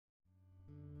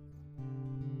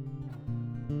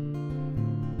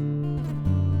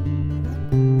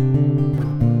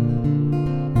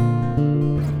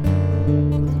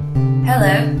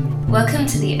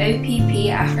to the OPP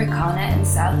Africana and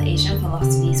South Asian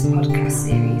Philosophies podcast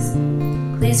series.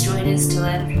 Please join us to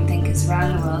learn from thinkers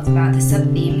around the world about the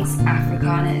sub-themes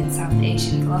Africana and South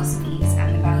Asian philosophies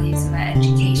and the values of our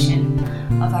education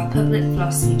of our public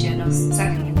philosophy journal's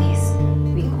second release,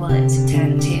 we call it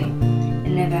Turn 2,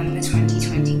 in November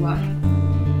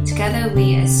 2021. Together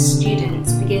we as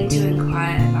students begin to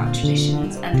inquire about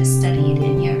traditions understudied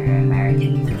in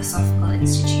Euro-American philosophical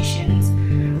institutions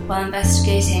while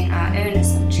investigating our own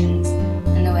assumptions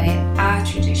and the way our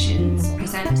traditions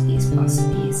present these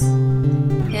philosophies.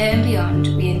 Here and beyond,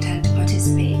 we intend to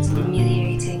participate in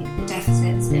ameliorating the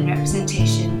deficits in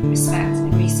representation, respect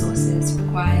and resources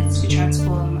required to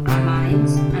transform our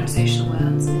minds and social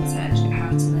worlds in search of how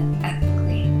to live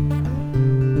ethically.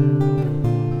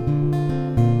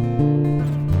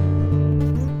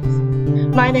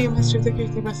 My name is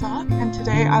Shrutakirti Basak, and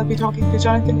today I'll be talking to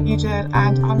Jonathan Ejid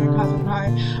and Amir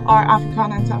Kazimai, our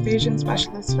Africana and South Asian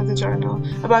specialists for the journal,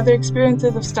 about their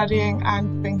experiences of studying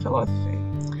and doing philosophy.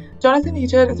 Jonathan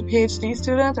Ejid is a PhD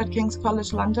student at King's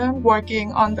College London,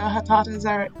 working on the Hatata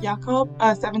Zeret Yacob,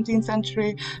 a 17th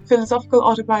century philosophical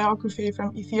autobiography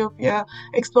from Ethiopia,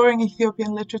 exploring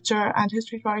Ethiopian literature and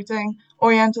history writing,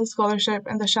 Oriental scholarship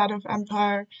in the shadow of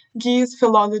empire, Ge'ez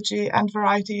philology, and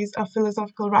varieties of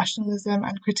philosophical rationalism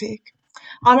and critique.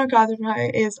 Amir Kazimai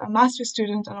is a master's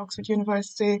student at Oxford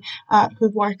University who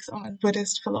works on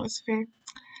Buddhist philosophy.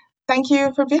 Thank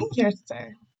you for being here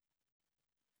today.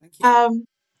 Thank you.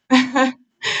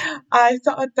 I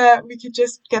thought that we could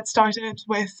just get started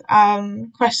with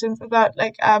questions about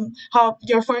how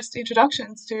your first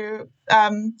introductions to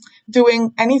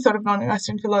doing any sort of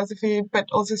non-Western philosophy, but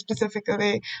also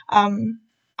specifically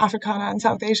Africana and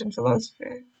South Asian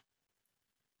philosophy.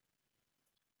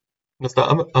 What's that,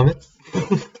 Amit?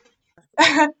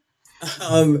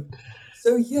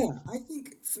 So yeah, I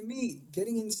think for me,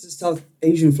 getting into South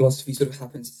Asian philosophy sort of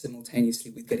happens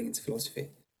simultaneously with getting into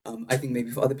philosophy. I think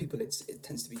maybe for other people it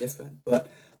tends to be different, but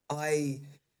I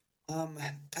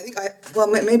think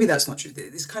maybe that's not true.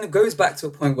 This kind of goes back to a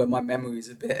point where my memory is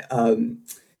a bit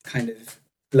kind of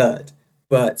blurred,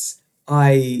 but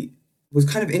I was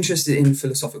kind of interested in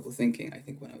philosophical thinking, I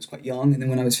think, when I was quite young, and then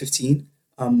when I was 15,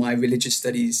 my religious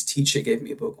studies teacher gave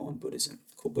me a book on Buddhism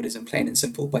called Buddhism Plain and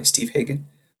Simple by Steve Hagen,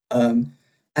 and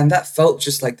that felt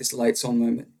just like this lights on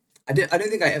moment. I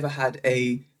don't think I ever had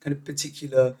a kind of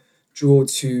particular draw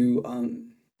to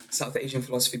South Asian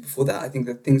philosophy before that. I think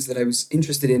the things that I was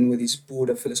interested in were these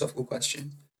broader philosophical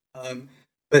questions.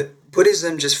 But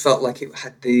Buddhism just felt like it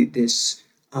had these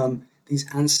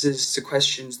answers to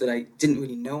questions that I didn't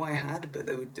really know I had, but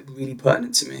they were really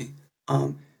pertinent to me.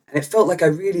 And it felt like I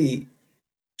really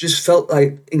just felt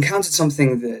like encountered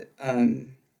something that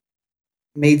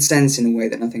made sense in a way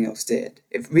that nothing else did.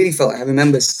 It really felt like I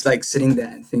remember like sitting there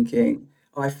and thinking,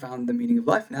 oh, I found the meaning of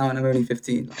life now, and I'm only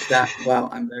 15. Like that, wow,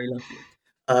 I'm very lucky.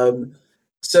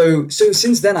 So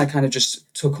since then, I kind of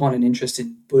just took on an interest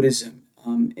in Buddhism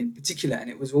in particular, and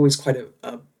it was always quite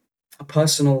a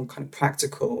personal, kind of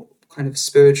practical, kind of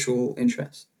spiritual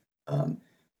interest.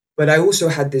 But I also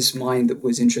had this mind that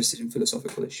was interested in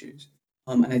philosophical issues,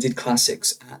 and I did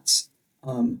classics at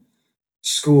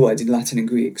school. I did Latin and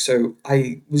Greek, so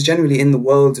I was generally in the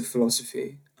world of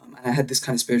philosophy. And I had this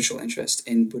kind of spiritual interest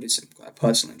in Buddhism, quite a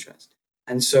personal interest.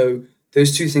 And so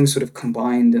those two things sort of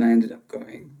combined, and I ended up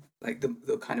going, like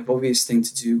the kind of obvious thing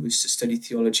to do was to study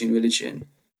theology and religion.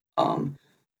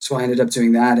 So I ended up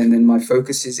doing that. And then my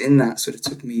focuses in that sort of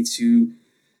took me to,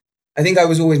 I think I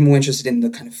was always more interested in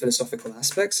the kind of philosophical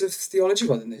aspects of theology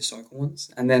rather than the historical ones.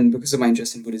 And then because of my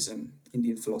interest in Buddhism,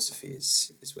 Indian philosophy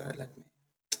is where it led me.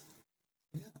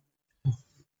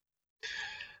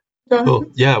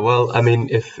 Cool. Yeah, well, I mean,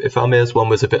 if Amir's one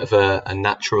was a bit of a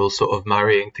natural sort of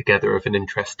marrying together of an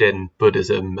interest in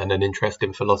Buddhism and an interest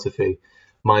in philosophy,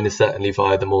 mine is certainly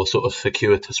via the more sort of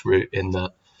circuitous route in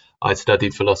that I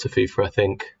studied philosophy for, I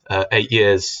think, 8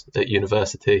 years at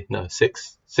university, no,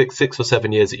 six or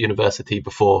 7 years at university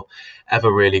before ever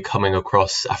really coming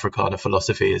across Africana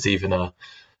philosophy as even a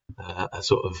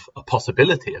sort of a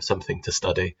possibility of something to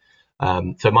study.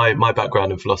 So my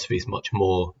background in philosophy is much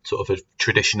more sort of a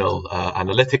traditional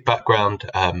analytic background.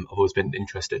 I've always been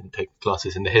interested in taking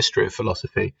classes in the history of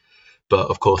philosophy. But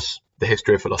of course, the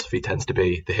history of philosophy tends to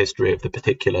be the history of the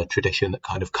particular tradition that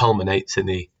kind of culminates in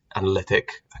the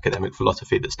analytic academic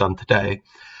philosophy that's done today.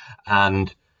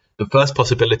 And the first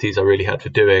possibilities I really had for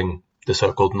doing the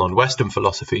so-called non-Western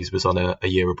philosophies was on a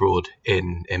year abroad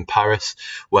in Paris,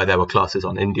 where there were classes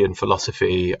on Indian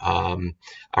philosophy,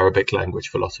 Arabic language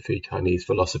philosophy, Chinese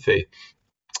philosophy.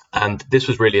 And this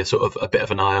was really a bit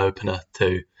of an eye-opener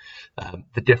to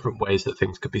the different ways that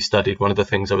things could be studied. One of the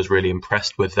things I was really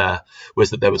impressed with there was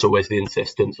that there was always the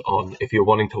insistence on, if you're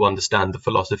wanting to understand the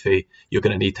philosophy, you're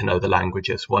going to need to know the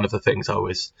languages. One of the things I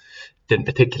always didn't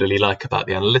particularly like about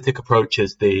the analytic approach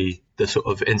is the sort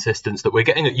of insistence that we're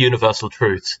getting at universal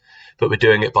truths, but we're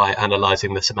doing it by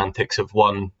analysing the semantics of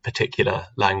one particular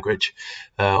language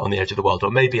on the edge of the world,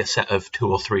 or maybe a set of 2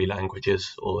 or 3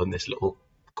 languages, all in this little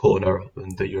corner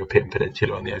in the European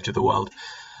peninsula on the edge of the world.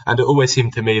 And it always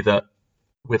seemed to me that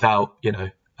without,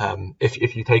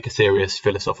 if you take a serious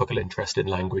philosophical interest in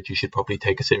language, you should probably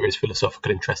take a serious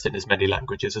philosophical interest in as many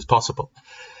languages as possible.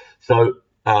 So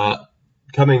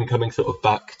coming sort of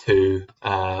back to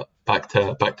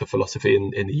philosophy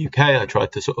in the UK, I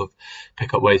tried to sort of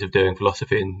pick up ways of doing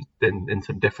philosophy in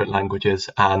some different languages,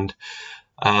 and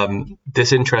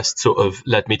this interest sort of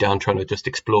led me down trying to just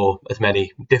explore as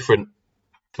many different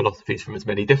philosophies from as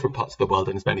many different parts of the world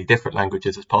in as many different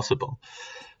languages as possible.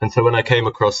 And so when I came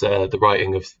across the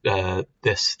writing of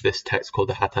this text called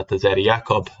the Hatat Zeri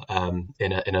Yacob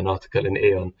in an article in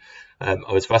Aeon,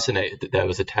 I was fascinated that there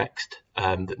was a text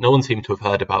that no one seemed to have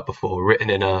heard about before, written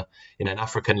in an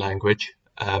African language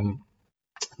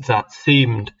that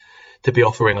seemed to be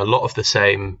offering a lot of the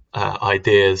same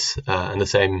ideas and the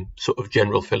same sort of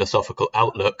general philosophical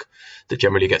outlook that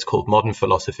generally gets called modern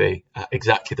philosophy at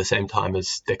exactly the same time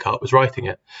as Descartes was writing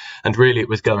it. And really it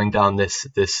was going down this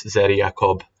Zeri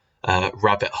Yacob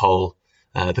rabbit hole,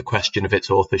 the question of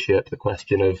its authorship, the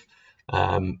question of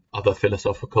other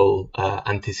philosophical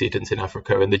antecedents in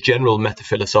Africa, and the general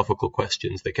metaphilosophical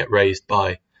questions that get raised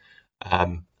by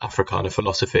Africana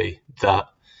philosophy that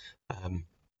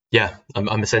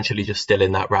I'm essentially just still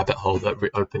in that rabbit hole that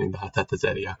opening the Hatat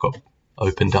Zeri Yacob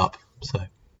opened up. So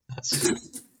that's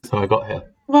how I got here.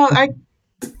 Well,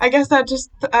 I guess that just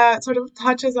sort of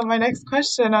touches on my next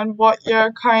question on what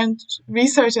your current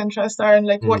research interests are and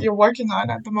what you're working on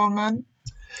at the moment.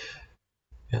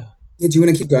 Yeah, do you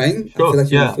want to keep going? Sure. I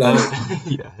feel like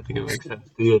I think it makes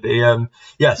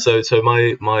sense. So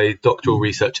my doctoral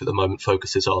research at the moment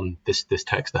focuses on this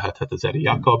text, the Hatat Zeri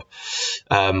Yacob,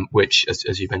 which,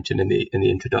 as you mentioned in the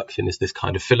introduction, is this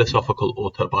kind of philosophical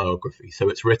autobiography. So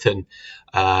it's written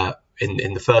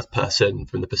in the first person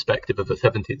from the perspective of a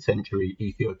 17th century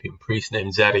Ethiopian priest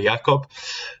named Zeri Yacob,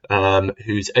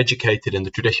 who's educated in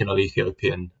the traditional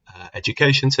Ethiopian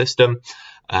education system,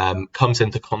 comes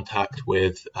into contact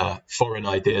with foreign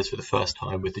ideas for the first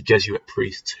time with the Jesuit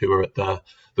priests who are at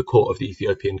the court of the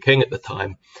Ethiopian king at the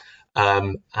time.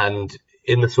 And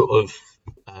in the sort of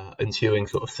ensuing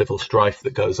sort of civil strife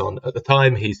that goes on at the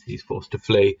time, he's forced to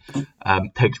flee,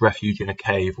 takes refuge in a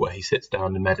cave where he sits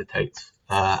down and meditates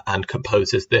and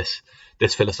composes this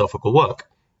philosophical work.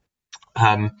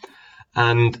 And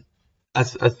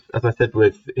as I said,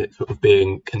 with it sort of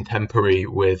being contemporary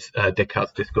with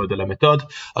Descartes' Discours de la Méthode,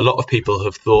 a lot of people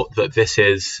have thought that this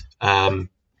is,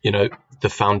 the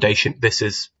foundation. This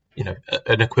is,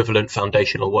 an equivalent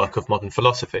foundational work of modern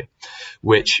philosophy,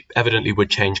 which evidently would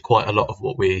change quite a lot of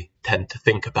what we tend to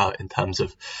think about in terms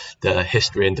of the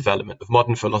history and development of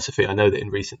modern philosophy. I know that in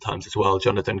recent times as well,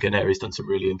 Jonathan Guarneri's done some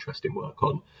really interesting work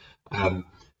on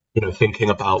thinking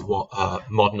about what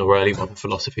modern or early modern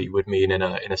philosophy would mean in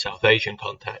a South Asian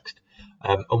context.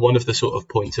 And one of the sort of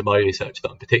points of my research that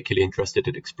I'm particularly interested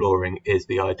in exploring is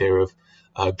the idea of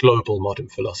global modern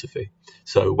philosophy.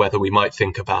 So whether we might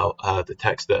think about the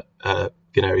text that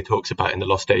Guarneri talks about in The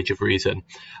Lost Age of Reason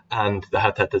and the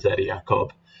Hatat Zeri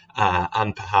Yacob,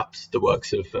 and perhaps the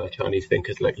works of Chinese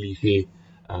thinkers like Li Ji,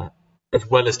 as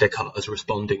well as Descartes, as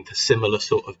responding to similar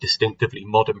sort of distinctively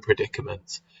modern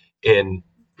predicaments in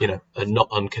a not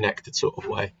unconnected sort of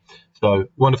way. So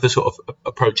one of the sort of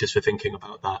approaches for thinking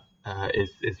about that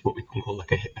is what we can call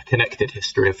like a connected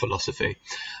history of philosophy.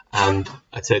 And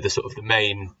I'd say the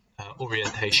main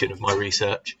orientation of my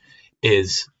research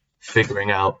is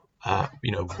figuring out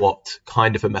what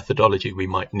kind of a methodology we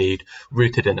might need,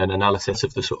 rooted in an analysis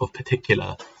of the sort of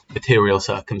particular material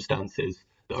circumstances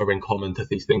that are in common to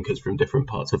these thinkers from different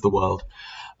parts of the world.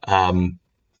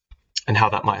 And how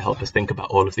that might help us think about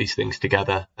all of these things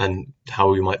together, and how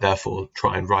we might therefore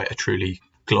try and write a truly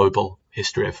global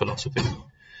history of philosophy.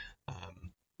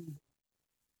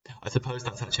 I suppose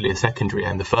that's actually a secondary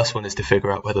aim. The first one is to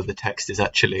figure out whether the text is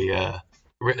actually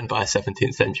written by a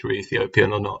 17th century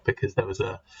Ethiopian or not, because there was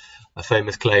a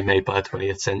famous claim made by a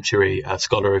 20th century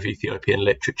scholar of Ethiopian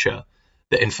literature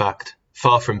that, in fact,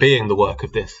 far from being the work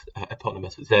of this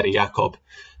eponymous Zeri Yacob,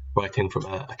 writing from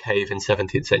a cave in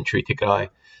 17th century Tigray,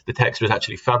 the text was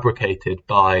actually fabricated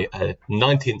by a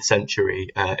 19th century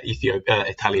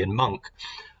Italian monk.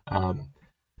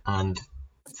 And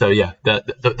So yeah,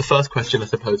 the first question I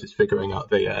suppose is figuring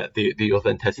out the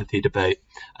authenticity debate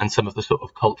and some of the sort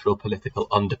of cultural political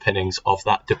underpinnings of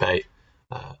that debate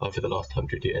over the last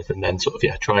 100 years, and then sort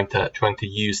of trying to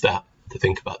use that to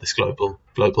think about this global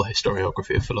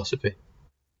historiography of philosophy.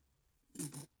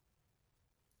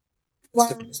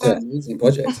 It's an amazing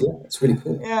project. Yeah, it's really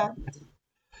cool. Yeah.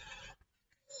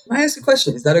 Can I ask a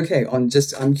question? Is that okay?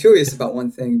 I'm curious about one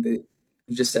thing that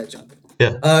you just said, Jonathan.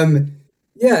 Yeah.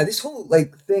 Yeah, this whole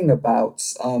thing about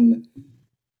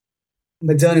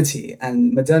modernity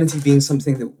and modernity being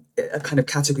something that a kind of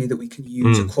category that we can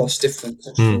use across different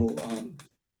cultural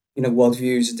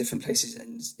worldviews in different places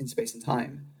in space and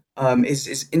time.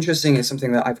 Is interesting. It's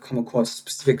something that I've come across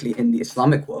specifically in the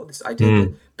Islamic world. This idea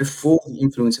that before the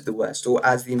influence of the West, or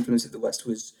as the influence of the West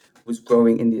was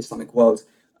growing in the Islamic world,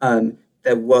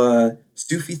 there were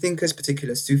Sufi thinkers,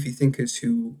 particular Sufi thinkers,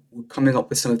 who were coming up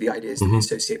with some of the ideas that we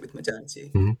associate with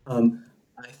modernity.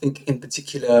 I think in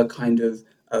particular, kind of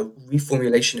a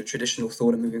reformulation of traditional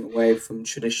thought and moving away from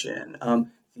tradition,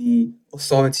 the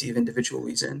authority of individual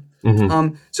reason.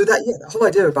 So that whole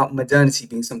idea about modernity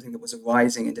being something that was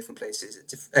arising in different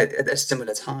places at a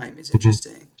similar time is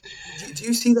interesting. Do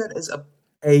you see that as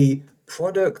a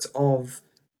product of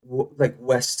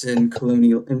Western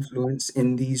colonial influence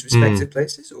in these respective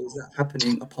places, or is that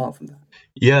happening apart from that?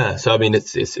 Yeah, so I mean,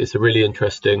 it's a really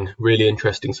interesting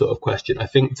sort of question. I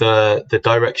think the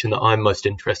direction that I'm most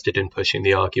interested in pushing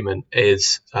the argument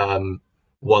is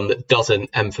one that doesn't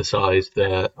emphasize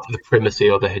the primacy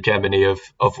or the hegemony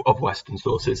of Western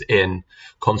sources in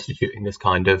constituting this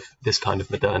kind of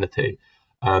modernity.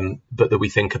 But that we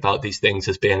think about these things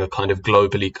as being a kind of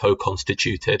globally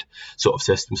co-constituted sort of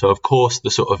system. So, of course,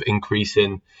 the sort of increase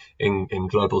in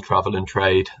global travel and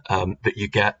trade that you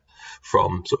get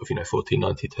from sort of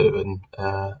 1492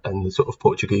 and the sort of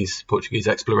Portuguese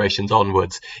explorations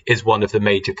onwards is one of the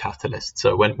major catalysts.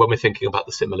 So when we're thinking about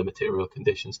the similar material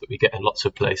conditions that we get in lots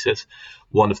of places,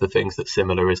 one of the things that's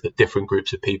similar is that different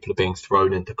groups of people are being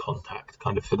thrown into contact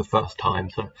kind of for the first time.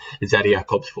 So Zaidi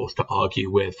Jacob's forced to argue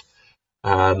with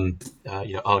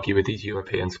these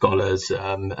European scholars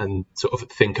and sort of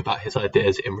think about his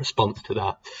ideas in response to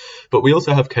that. But we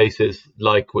also have cases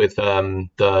like with the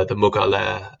Mughal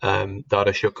heir,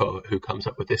 Dara Shikoh, who comes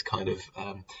up with this kind of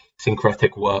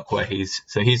syncretic work where he's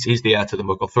the heir to the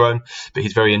Mughal throne, but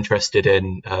he's very interested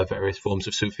in various forms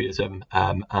of Sufism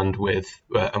and with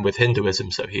Hinduism.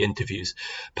 So he interviews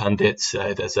Pandits.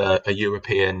 There's a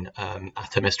European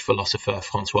atomist philosopher,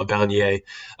 Francois Bernier,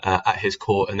 at his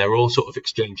court, and they're all sort of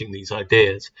exchanging these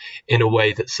ideas in a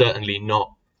way that's certainly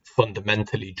not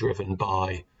fundamentally driven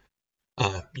by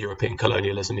European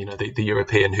colonialism. The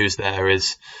European who's there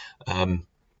is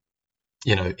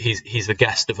he's the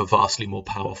guest of a vastly more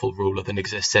powerful ruler than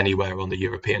exists anywhere on the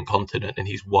European continent, and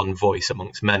he's one voice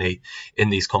amongst many in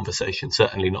these conversations,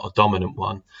 certainly not a dominant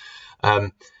one.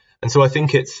 And so I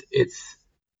think it's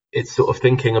sort of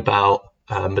thinking about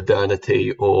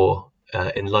modernity or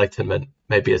enlightenment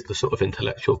maybe as the sort of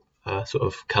intellectual sort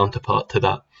of counterpart to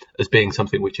that, as being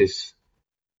something which is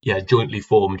jointly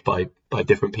formed by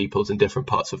different peoples in different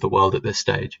parts of the world at this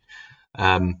stage.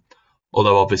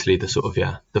 Although obviously the sort of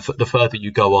the further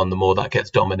you go on, the more that gets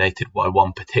dominated by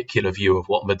one particular view of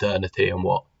what modernity and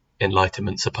what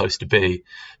enlightenment's supposed to be,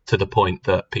 to the point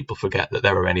that people forget that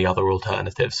there are any other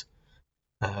alternatives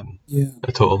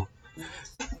at all.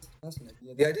 Fascinating.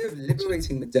 Yeah, the idea of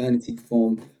liberating modernity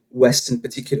from Western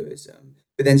particularism,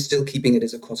 but then still keeping it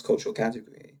as a cross-cultural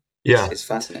category. It's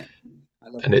fascinating. I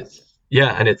love it.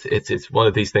 It's one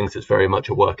of these things that's very much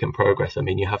a work in progress. I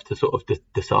mean, you have to sort of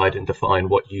decide and define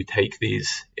what you take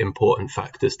these important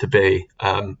factors to be.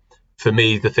 For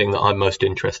me, the thing that I'm most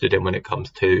interested in when it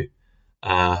comes to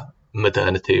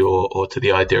modernity or to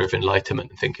the idea of enlightenment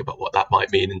and thinking about what that might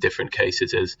mean in different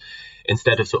cases is,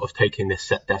 instead of sort of taking this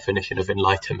set definition of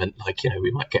enlightenment, like,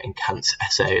 we might get in Kant's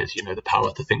essay as, the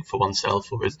power to think for oneself,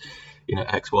 or as,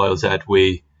 X, Y, or Z,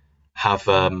 we have,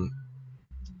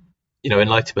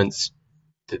 enlightenment's,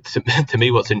 to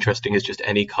me, what's interesting is just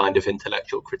any kind of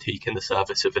intellectual critique in the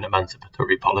service of an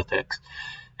emancipatory politics,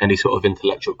 any sort of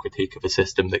intellectual critique of a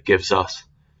system that gives us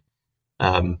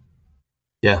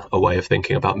a way of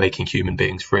thinking about making human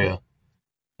beings freer.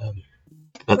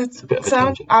 That's a bit of a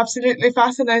sounds tangent. Absolutely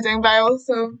fascinating, but I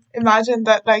also imagine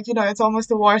that, it's almost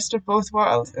the worst of both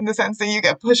worlds, in the sense that you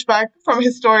get pushback from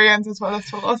historians as well as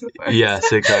philosophers.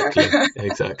 Yes,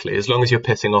 exactly. As long as you're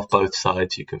pissing off both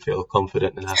sides, you can feel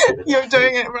confident and happy. You're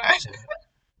doing it right.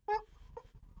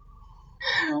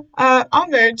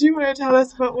 Amir, do you want to tell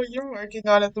us about what you're working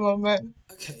on at the moment?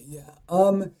 Okay, yeah.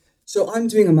 So I'm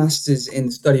doing a master's in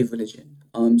the study of religion.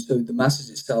 So the master's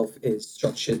itself is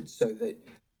structured so that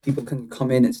people can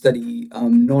come in and study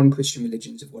non-Christian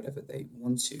religions of whatever they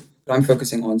want to. But I'm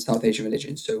focusing on South Asian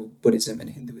religions, so Buddhism and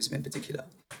Hinduism in particular.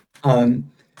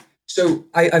 So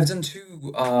I've done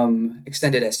two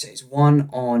extended essays. One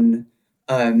on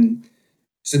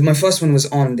so my first one was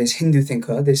on this Hindu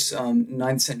thinker, this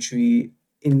 9th century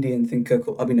Indian thinker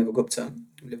called Abhinavagupta,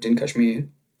 who lived in Kashmir,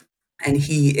 and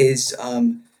he's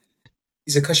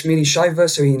a Kashmiri Shaiva,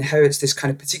 so he inherits this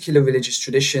kind of particular religious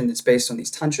tradition that's based on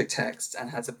these tantric texts and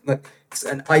has it's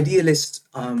an idealist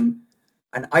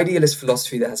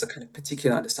philosophy that has a kind of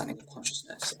particular understanding of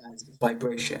consciousness and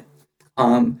vibration.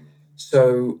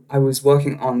 So I was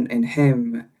working on in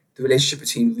him the relationship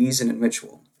between reason and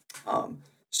ritual.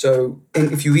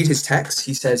 If you read his text,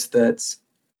 he says that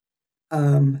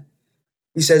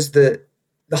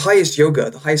the highest yoga,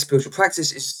 the highest spiritual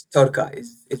practice is tarka,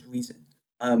 is reason.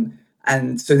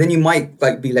 And so then you might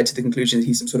be led to the conclusion that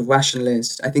he's some sort of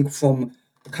rationalist. I think from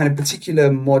a kind of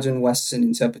particular modern Western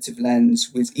interpretive lens,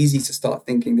 it's easy to start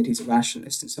thinking that he's a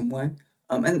rationalist in some way.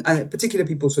 And particular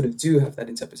people sort of do have that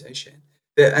interpretation.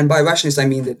 And by rationalist, I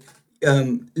mean that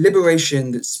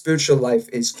liberation, that spiritual life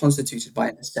is constituted by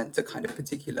an ascent to kind of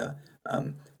particular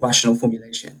rational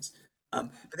formulations. But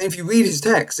then if you read his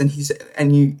text and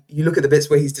you look at the bits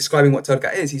where he's describing what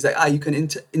tarka is, he's like, you can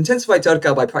intensify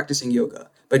tarka by practicing yoga,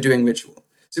 by doing ritual.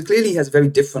 So clearly he has a very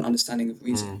different understanding of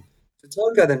reason. So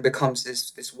tarka then becomes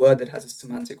this word that has a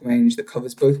semantic range that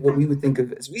covers both what we would think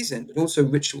of as reason, but also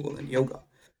ritual and yoga.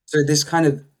 So this kind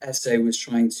of essay was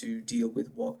trying to deal with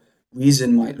what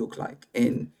reason might look like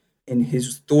in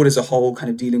his thought as a whole, kind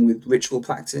of dealing with ritual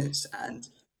practice, and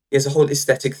he has a whole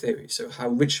aesthetic theory. So how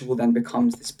ritual then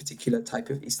becomes this particular type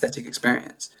of aesthetic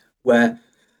experience where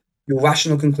your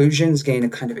rational conclusions gain a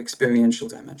kind of experiential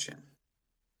dimension.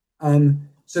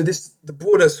 So the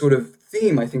broader sort of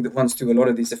theme, I think, that runs through a lot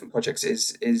of these different projects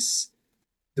is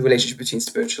the relationship between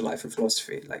spiritual life and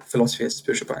philosophy, like philosophy as a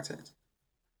spiritual practice.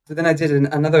 So then I did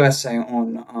another essay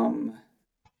on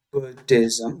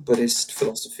Buddhism, Buddhist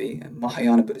philosophy, and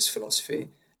Mahayana Buddhist philosophy,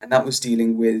 and that was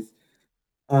dealing with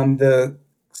the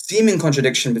seeming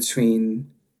contradiction between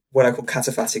what I call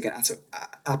cataphatic and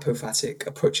apophatic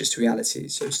approaches to reality.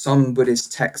 So some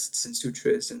Buddhist texts and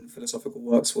sutras and philosophical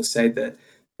works will say that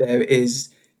there is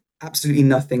absolutely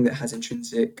nothing that has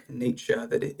intrinsic nature,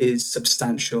 that it is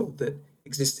substantial, that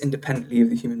exists independently of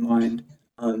the human mind.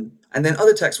 And then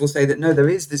other texts will say that no, there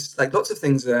is this, lots of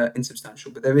things are insubstantial,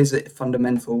 but there is a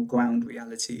fundamental ground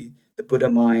reality, the Buddha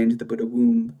mind, the Buddha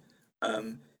womb,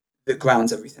 that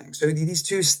grounds everything. So these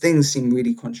two things seem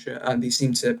really they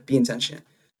seem to be in tension.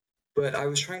 But I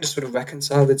was trying to sort of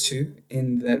reconcile the two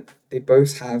in that they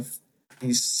both have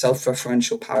these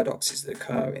self-referential paradoxes that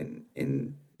occur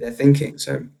in their thinking.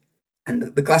 So, and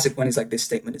the classic one is this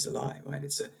statement is a lie, right?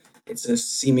 It's a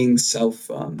seeming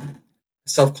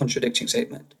self-contradicting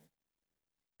statement.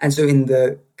 And so in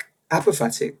the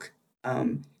apophatic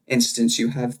instance, you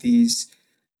have these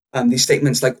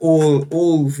statements like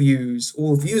all views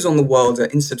on the world are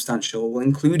insubstantial,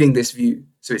 including this view.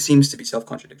 So it seems to be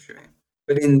self-contradictory.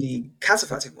 But in the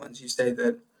cataphatic ones, you say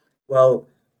that, well,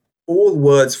 all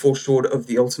words fall short of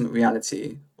the ultimate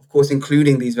reality, of course,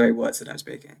 including these very words that I'm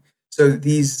speaking. So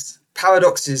these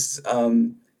paradoxes,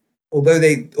 although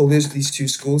these two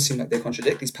schools seem like they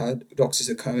contradict, these paradoxes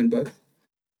occur in both.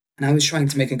 And I was trying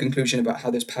to make a conclusion about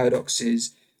how those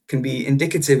paradoxes can be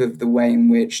indicative of the way in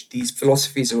which these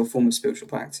philosophies are a form of spiritual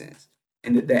practice,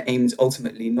 and that they're aimed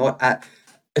ultimately not at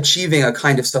achieving a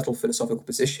kind of subtle philosophical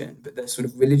position, but they're sort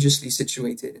of religiously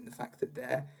situated in the fact that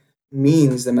their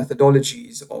means, their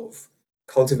methodologies of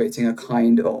cultivating a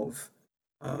kind of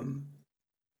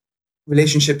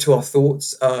relationship to our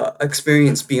thoughts,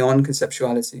 experience beyond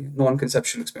conceptuality,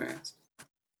 non-conceptual experience.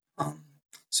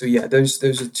 So yeah, those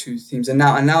are two themes. And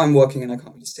now I'm working, and I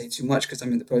can't really say too much because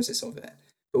I'm in the process of it,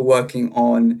 but working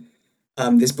on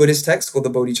this Buddhist text called the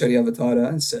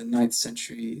Bodhicharyavatara. It's a 9th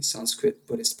century Sanskrit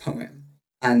Buddhist poem,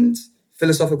 and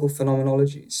philosophical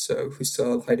phenomenologies, so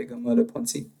Husserl, Heidegger,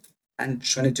 Merleau-Ponty, and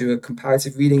trying to do a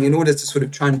comparative reading in order to sort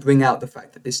of try and bring out the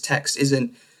fact that this text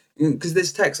isn't, because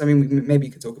this text, I mean, maybe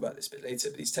you could talk about this a bit later,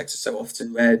 but these texts are so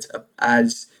often read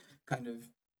as kind of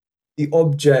the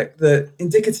object, the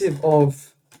indicative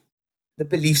of the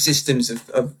belief systems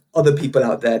of other people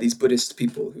out there, these Buddhist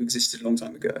people who existed a long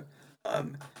time ago.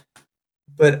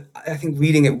 But I think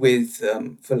reading it with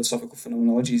philosophical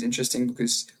phenomenology is interesting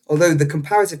because although the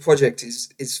comparative project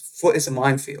is a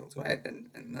minefield, right,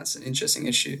 and that's an interesting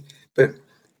issue, but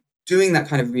doing that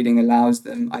kind of reading allows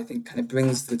them, I think, kind of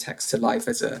brings the text to life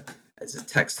as a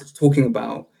text that's talking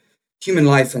about human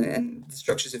life and the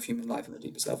structures of human life on the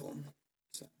deepest level.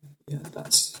 So yeah,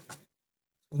 that's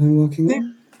what I'm working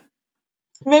on.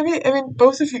 maybe, I mean,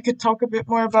 both of you could talk a bit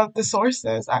more about the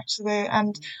sources actually,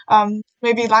 and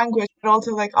maybe language, but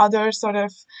also like other sort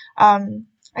of,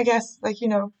 I guess, like,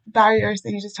 barriers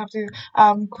that you just have to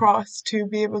cross to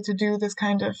be able to do this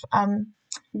kind of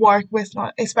work with,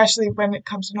 not, especially when it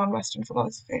comes to non-Western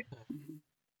philosophy.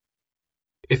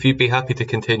 If you'd be happy to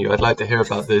continue, I'd like to hear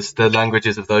about the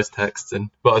languages of those texts. And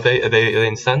what are they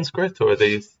in Sanskrit, or are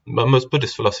they? Most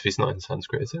Buddhist philosophy is not in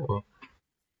Sanskrit, is it? Or?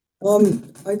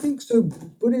 I think so.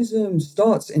 Buddhism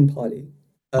starts in Pali,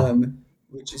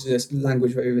 which is a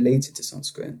language very related to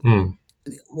Sanskrit.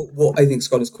 What I think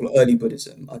scholars call early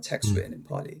Buddhism are texts written in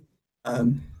Pali.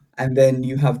 And then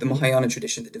you have the Mahayana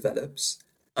tradition that develops.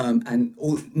 And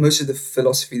most of the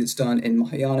philosophy that's done in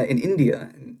Mahayana in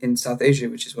India, in South Asia,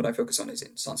 which is what I focus on, is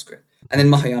in Sanskrit. And then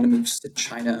Mahayana moves to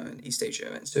China and East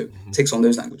Asia, and so takes on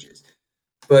those languages.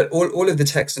 But all of the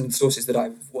texts and sources that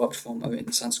I've worked from are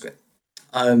in Sanskrit.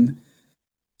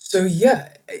 So yeah,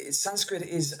 Sanskrit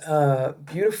is a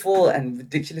beautiful and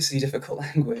ridiculously difficult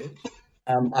language.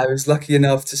 I was lucky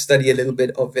enough to study a little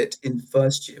bit of it in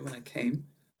first year when I came.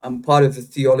 Part of the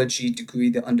theology degree,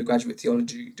 the undergraduate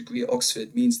theology degree at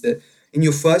Oxford, means that in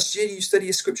your first year you study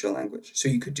a scriptural language. So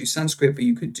you could do Sanskrit, but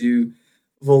you could do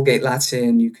Vulgate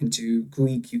Latin, you can do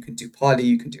Greek, you can do Pali,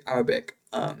 you can do Arabic.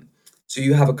 So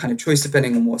you have a kind of choice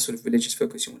depending on what sort of religious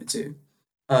focus you want to do.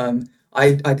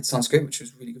 I did Sanskrit, which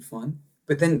was really good fun.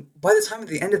 But then by the time at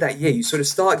the end of that year, you sort of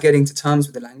start getting to terms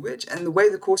with the language. And the way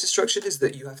the course is structured is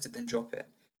that you have to then drop it.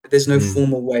 But there's no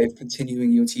formal way of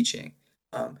continuing your teaching.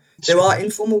 There are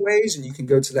informal ways, and you can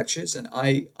go to lectures. And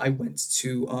I went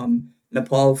to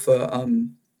Nepal for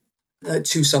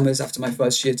 2 summers after my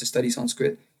first year to study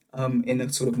Sanskrit in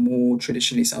a sort of more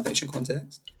traditionally South Asian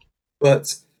context.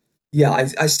 But yeah,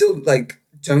 I still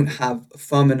don't have a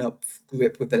firm enough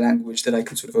grip with the language that I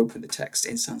can sort of open the text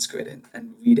in Sanskrit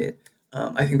and read it.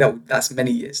 I think that's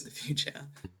many years in the future.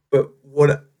 But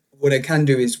what I can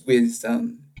do is with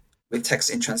text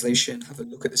in translation, have a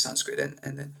look at the Sanskrit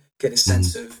and then get a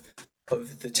sense of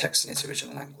the text in its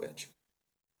original language.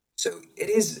 So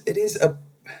it's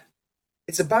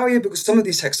a barrier because some of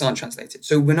these texts aren't translated.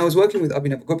 So when I was working with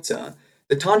Abhinavagupta,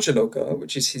 the Tanchaloka,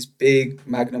 which is his big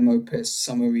magnum opus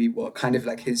summary work, kind of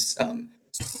like his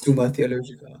Summa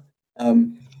Theologica,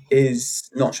 is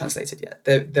not translated yet.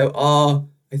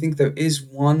 I think there is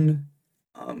one,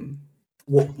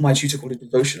 what my tutor called a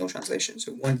devotional translation,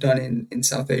 so one done in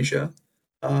South Asia,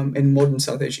 in modern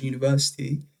South Asian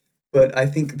University, but I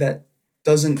think that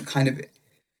doesn't kind of, I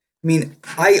mean,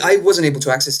 I wasn't able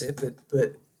to access it,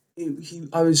 but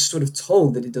I was sort of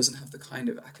told that it doesn't have the kind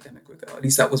of academic rigor. At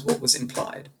least that was what was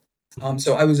implied.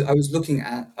 So I was looking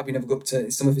at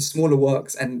Abhinavagupta, some of his smaller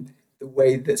works, and the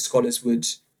way that scholars would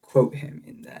quote him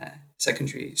in their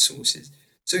secondary sources.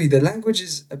 So the language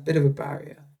is a bit of a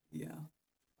barrier, yeah.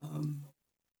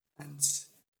 And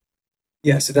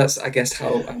yeah, so that's, I guess,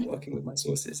 how I'm working with my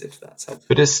sources, if that's helpful.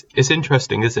 But it's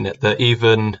interesting, isn't it, that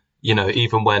even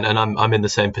when, and I'm in the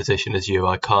same position as you,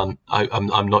 I'm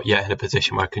not yet in a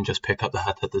position where I can just pick up the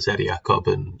Hatha Tzeri Jacob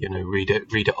and read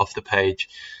it off the page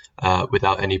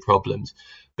without any problems.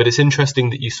 But it's interesting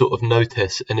that you sort of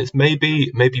notice, and it's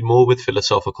maybe more with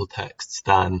philosophical texts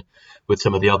than with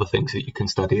some of the other things that you can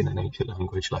study in an ancient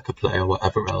language, like a play or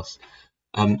whatever else.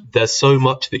 There's so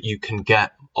much that you can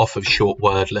get off of short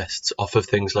word lists, off of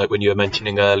things like when you were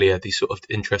mentioning earlier, these sort of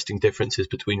interesting differences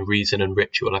between reason and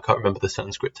ritual. I can't remember the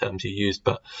Sanskrit terms you used,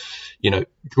 but,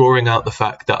 drawing out the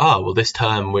fact that, this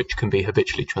term, which can be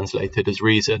habitually translated as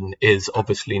reason, is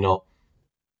obviously not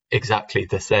exactly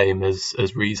the same as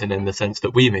reason in the sense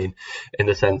that we mean, in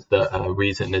the sense that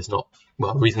reason is not,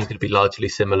 reason is going to be largely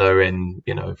similar in,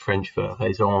 French for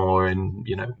raison or in,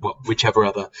 whichever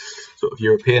other sort of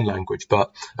European language.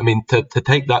 But I mean, to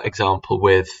take that example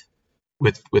with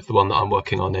the one that I'm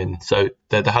working on so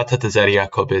the Hatha Tzeri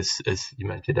Jacob is, as you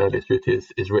mentioned earlier,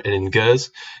 is written in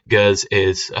Gurz. Gurz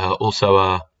is also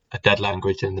a dead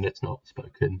language, and then it's not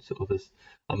spoken sort of as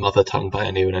a mother tongue by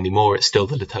anyone anymore. It's still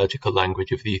the liturgical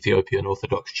language of the Ethiopian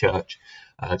Orthodox Church.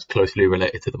 It's closely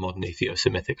related to the modern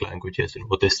Ethio-Semitic languages and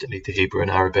more distantly to Hebrew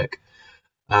and Arabic.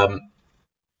 The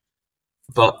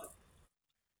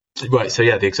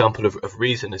example of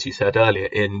reason, as you said earlier,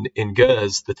 in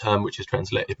Gurz, the term which is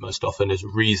translated most often as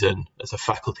reason, as a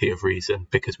faculty of reason,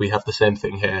 because we have the same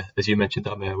thing here, as you mentioned,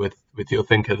 Amir, with your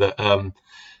thinker, that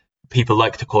people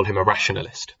like to call him a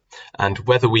rationalist. And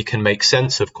whether we can make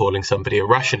sense of calling somebody a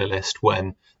rationalist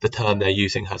when the term they're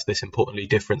using has this importantly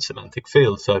different semantic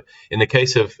field. So in the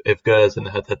case of Gurz and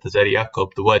the Hatha Tzeri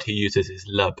Jacob, the word he uses is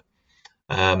lub,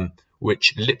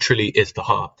 which literally is the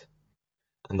heart.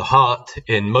 And the heart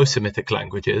in most Semitic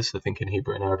languages, I think in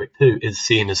Hebrew and Arabic too, is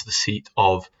seen as the seat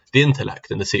of the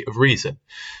intellect and the seat of reason,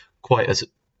 quite as,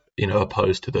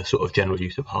 opposed to the sort of general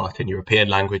use of heart in European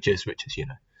languages, which is,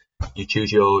 you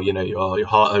choose your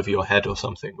heart over your head or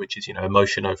something, which is,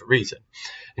 emotion over reason.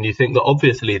 And you think that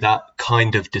obviously that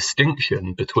kind of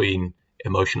distinction between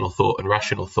emotional thought and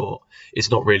rational thought is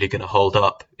not really going to hold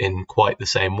up in quite the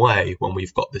same way when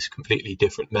we've got this completely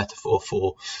different metaphor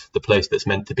for the place that's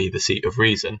meant to be the seat of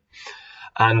reason.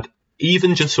 And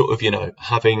even just sort of,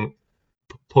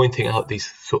 pointing out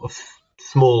these sort of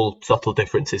small, subtle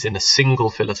differences in a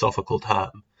single philosophical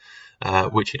term,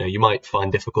 which, you might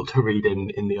find difficult to read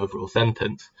in the overall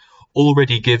sentence,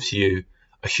 already gives you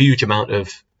a huge amount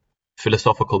of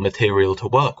philosophical material to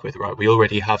work with, right? We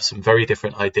already have some very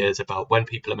different ideas about when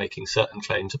people are making certain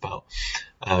claims about,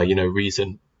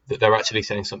 reason, that they're actually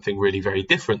saying something really very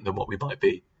different than what we might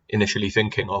be initially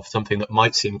thinking of. Something that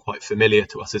might seem quite familiar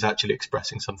to us is actually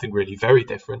expressing something really very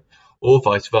different, or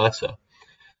vice versa.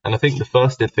 And I think the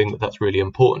first thing that's really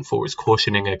important for is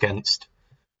cautioning against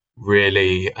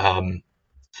really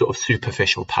sort of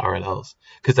superficial parallels,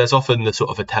 because there's often the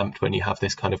sort of attempt when you have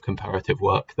this kind of comparative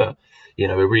work that,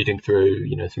 we're reading through,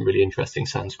 some really interesting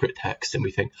Sanskrit texts and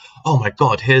we think, oh my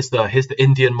God, here's the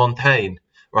Indian Montaigne,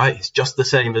 right? It's just the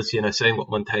same as, saying what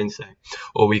Montaigne's saying.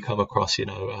 Or we come across,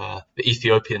 the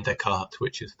Ethiopian Descartes,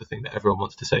 which is the thing that everyone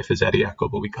wants to say for Zediacal,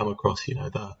 but we come across,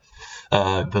 the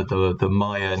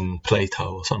Mayan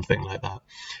Plato or something like that.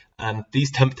 And these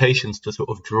temptations to sort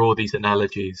of draw these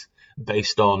analogies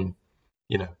based on,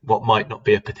 what might not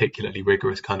be a particularly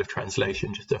rigorous kind of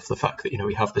translation, just off the fact that,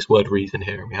 we have this word reason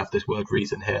here and we have this word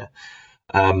reason here.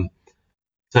 So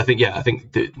I think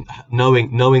that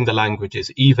knowing the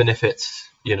languages, even if it's,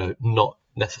 not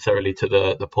necessarily to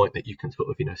the point that you can sort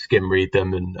of, skim read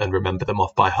them and remember them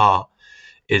off by heart,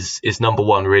 is number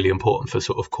one really important for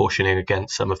sort of cautioning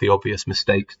against some of the obvious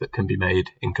mistakes that can be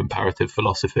made in comparative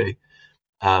philosophy.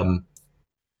 And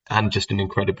just an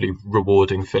incredibly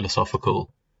rewarding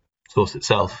philosophical source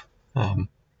itself. Yeah,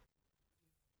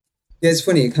 it's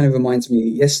funny. It kind of reminds me.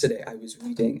 Yesterday, I was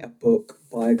reading a book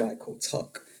by a guy called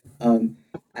Tuck, and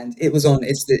it was on.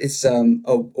 It's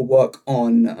a work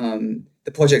on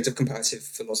the project of comparative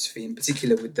philosophy, in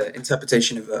particular with the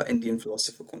interpretation of an Indian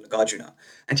philosopher called Nagarjuna.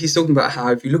 And he's talking about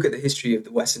how, if you look at the history of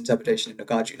the West interpretation of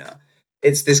Nagarjuna,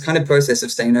 it's this kind of process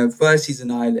of saying, no, first he's a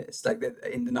nihilist. Like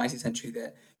in the 19th century,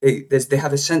 they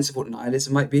have a sense of what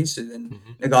nihilism might be. So then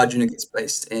Nagarjuna gets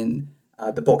placed in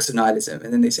the box of nihilism.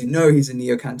 And then they say, no, he's a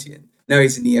neo-Kantian. No,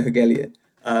 he's a neo-Hegelian.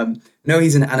 No,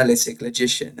 he's an analytic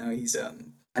logician. No, he's...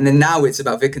 And then now it's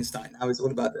about Wittgenstein. Now it's all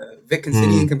about the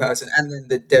Wittgensteinian comparison and then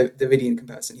the Davidian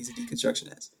comparison. He's a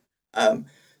deconstructionist.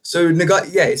 So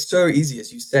it's so easy,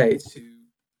 as you say,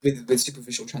 with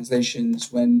superficial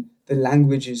translations, when the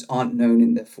languages aren't known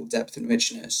in their full depth and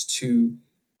richness, to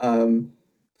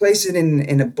place it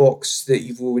in a box that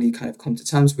you've already kind of come to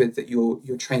terms with, that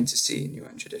you're trained to see in your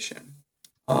own tradition.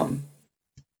 So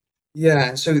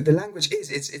the language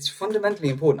it's fundamentally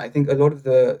important. I think a lot of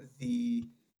the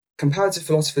comparative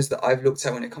philosophers that I've looked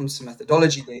at when it comes to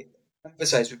methodology, they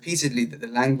emphasize repeatedly that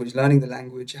learning the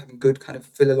language, having good kind of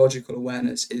philological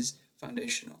awareness is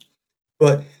foundational.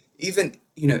 But even,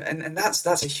 and that's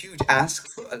a huge ask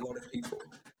for a lot of people.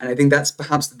 And I think that's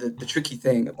perhaps the tricky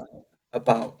thing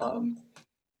about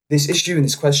this issue and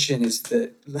this question, is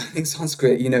that learning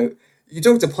Sanskrit, you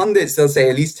talk to pundits, they'll say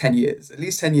at least 10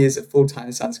 years of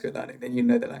full-time Sanskrit learning, then you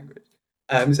know the language.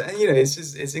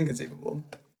 It's inconceivable.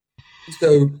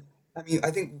 So, I mean,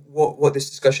 I think what this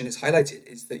discussion has highlighted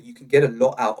is that you can get a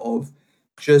lot out of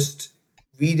just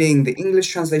reading the English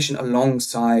translation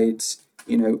alongside,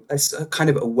 a kind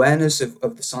of awareness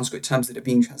of the Sanskrit terms that are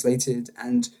being translated,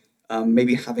 and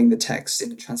maybe having the text in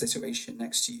the transliteration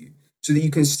next to you, so that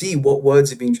you can see what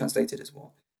words are being translated as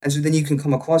well. And so then you can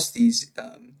come across these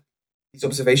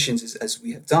observations, as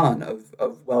we have done, of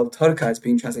Turka is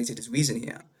being translated as reason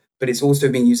here, but it's also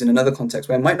being used in another context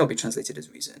where it might not be translated as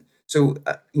reason. So,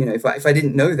 if I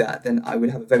didn't know that, then I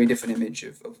would have a very different image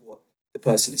of what the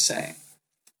person is saying.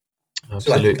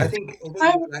 Absolutely. So I think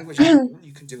language,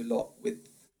 you can do a lot with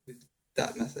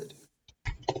that method.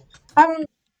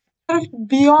 Sort of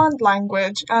beyond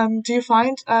language, do you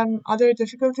find other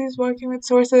difficulties working with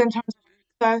sources in terms of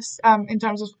access, in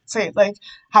terms of, say, like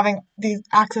having these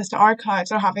access to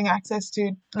archives, or having access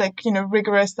to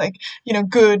rigorous,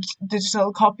 good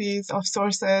digital copies of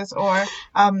sources, or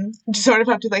you sort of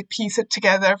have to piece it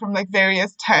together from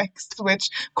various texts which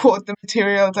quote the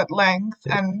materials at length?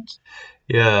 And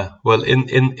yeah, well, in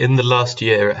the last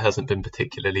year, it hasn't been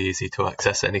particularly easy to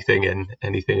access anything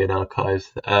in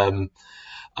archives.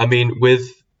 I mean,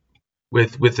 with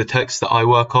with the texts that I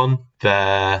work on,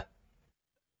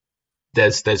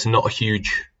 there's not a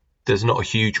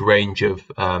huge range of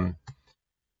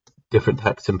different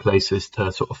texts and places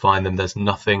to sort of find them. There's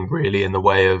nothing really in the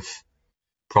way of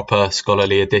proper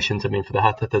scholarly editions. I mean, for the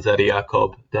Hattata Zeri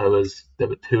Yaqub, there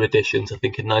were two editions, I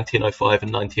think in 1905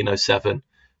 and 1907,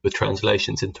 with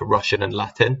translations into Russian and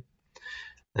Latin.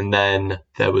 And then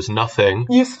there was nothing.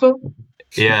 Useful.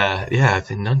 Yeah.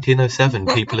 In 1907,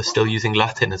 people are still using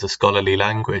Latin as a scholarly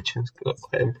language. It's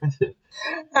quite impressive.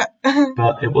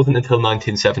 But it wasn't until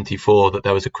 1974 that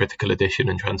there was a critical edition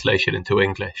and translation into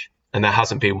English. And there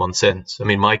hasn't been one since. I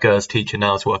mean, my GERS teacher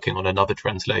now is working on another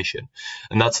translation.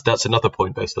 And that's another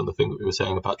point based on the thing that we were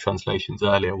saying about translations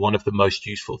earlier. One of the most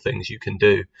useful things you can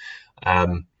do,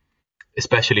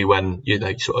 especially when you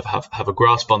sort of have a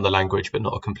grasp on the language but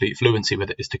not a complete fluency with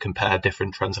it, is to compare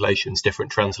different translations,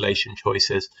 different translation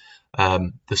choices,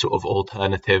 the sort of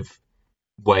alternative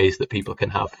ways that people can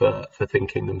have for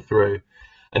thinking them through.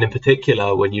 And in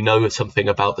particular, when you know something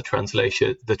about the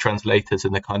translators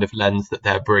and the kind of lens that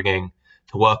they're bringing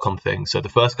to work on things. So the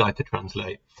first guy to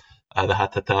translate the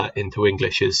Hattata into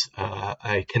English is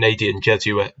a Canadian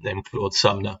Jesuit named Claude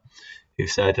Sumner, who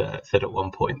said at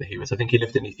one point that I think he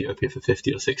lived in Ethiopia for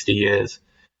 50 or 60 years,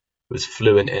 was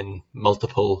fluent in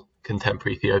multiple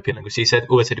contemporary Ethiopian languages. He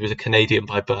always said he was a Canadian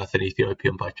by birth and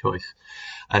Ethiopian by choice.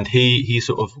 And he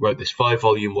sort of wrote this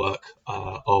 5-volume work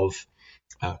of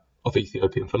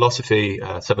Ethiopian philosophy,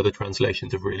 some of the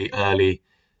translations of really early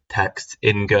texts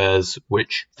in GERS,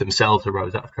 which themselves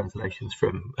arose out of translations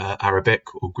from Arabic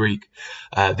or Greek.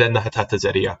 Then the Hattata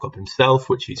Zeri Yaqub himself,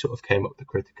 which he sort of came up with the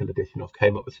critical edition of,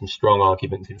 came up with some strong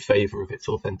arguments in favour of its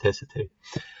authenticity.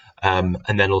 And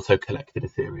then also collected a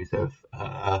series of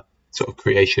sort of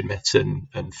creation myths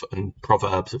and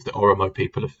proverbs of the Oromo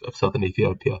people of southern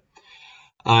Ethiopia.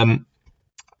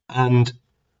 And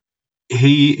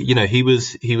he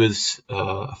was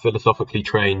a philosophically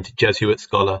trained Jesuit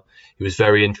scholar. He was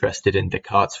very interested in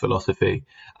Descartes' philosophy,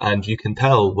 and you can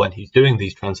tell when he's doing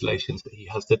these translations that he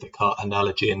has the Descartes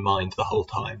analogy in mind the whole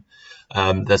time.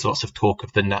 There's lots of talk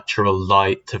of the natural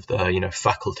light, of the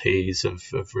faculties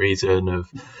of reason,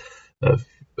 of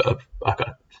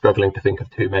struggling to think of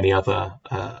too many other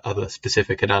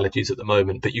specific analogies at the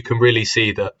moment, but you can really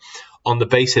see that on the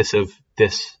basis of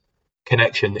this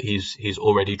connection that he's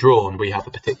already drawn, we have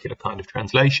a particular kind of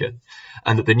translation,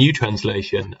 and that the new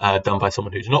translation done by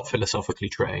someone who's not philosophically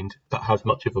trained but has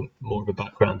much of more of a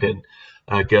background in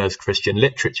GERS Christian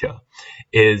literature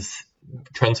is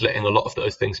translating a lot of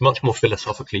those things much more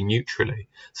philosophically neutrally,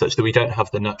 such that we don't have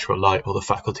the natural light or the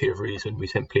faculty of reason. We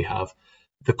simply have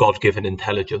the God-given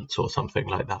intelligence or something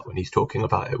like that when he's talking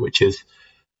about it, which is,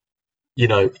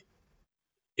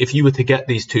 if you were to get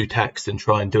these two texts and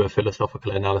try and do a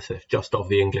philosophical analysis just of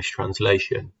the English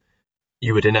translation,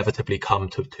 you would inevitably come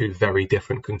to two very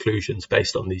different conclusions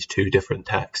based on these two different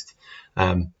texts,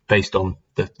 based on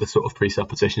the sort of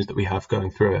presuppositions that we have going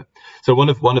through it. So one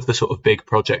of the sort of big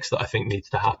projects that I think needs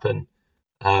to happen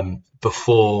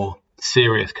before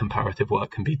serious comparative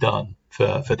work can be done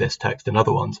for this text and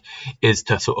other ones is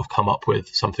to sort of come up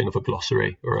with something of a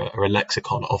glossary or a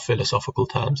lexicon of philosophical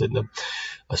terms in them,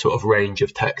 a sort of range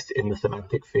of text in the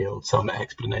semantic field, some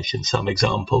explanations, some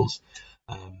examples,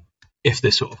 if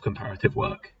this sort of comparative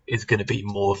work is going to be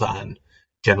more than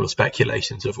general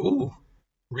speculations of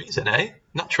reason,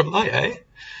 natural light,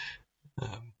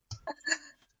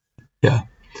 yeah.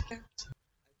 I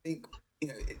think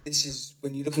this is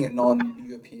when you're looking at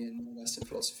non-European, non-Western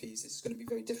philosophies. This is going to be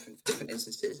very different for different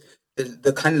instances.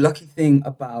 The kind of lucky thing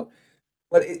about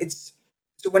it's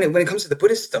so when it comes to the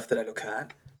Buddhist stuff that I look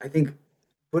at, I think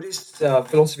Buddhist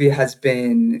philosophy has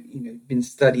been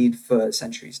studied for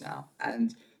centuries now,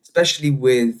 and especially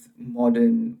with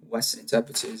modern Western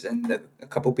interpreters and a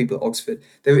couple of people at Oxford,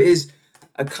 there is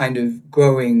a kind of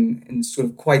growing and sort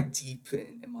of quite deep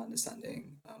in my understanding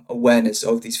awareness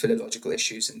of these philological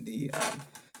issues and the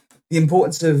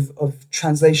importance of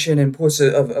translation, importance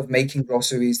of making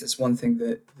glossaries. That's one thing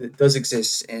that does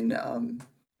exist when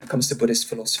it comes to Buddhist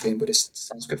philosophy and Buddhist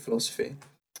Sanskrit philosophy.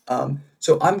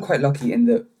 So I'm quite lucky in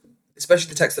that, especially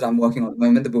the text that I'm working on at the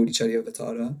moment, the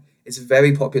Bodhicharyavatara, it's a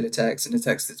very popular text and a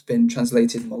text that's been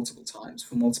translated multiple times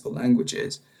for multiple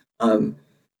languages. And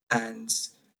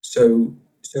so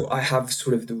I have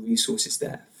sort of the resources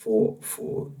there for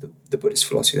the Buddhist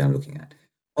philosophy that I'm looking at.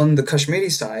 On the Kashmiri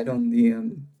side, on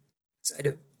the side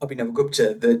of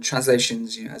Abhinavagupta, the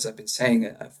translations, as I've been saying,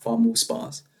 are far more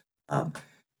sparse.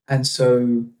 And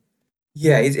so,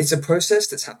 it's a process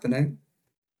that's happening.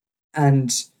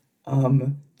 And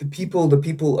the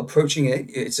people approaching it,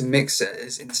 it's a mix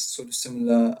in sort of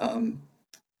similar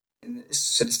in a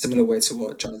sort of similar way to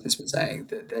what Jonathan's been saying,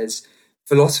 that there's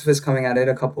philosophers coming at it.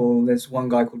 A couple. There's one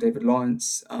guy called David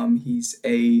Lawrence. He's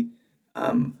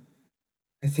um,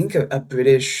 I think a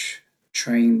British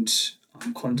trained,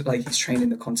 like he's trained in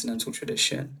the continental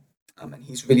tradition, and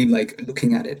he's really like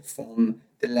looking at it from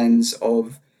the lens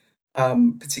of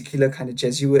particular kind of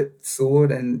Jesuit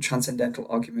thought and transcendental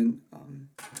argument,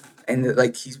 and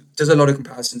like he does a lot of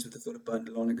comparisons with the thought of Bernard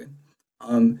Lonergan.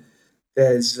 Um,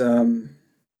 there's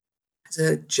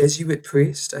a Jesuit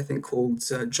priest I think called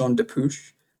John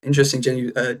Depuch. Interesting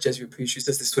Jesuit priest who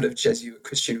does this sort of Jesuit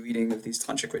Christian reading of these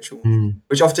tantric rituals,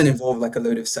 which often involve like a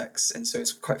load of sex, and so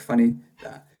it's quite funny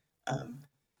that um,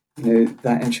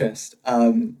 that interest.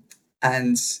 And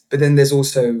but then there's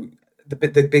also the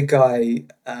big guy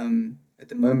at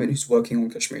the moment who's working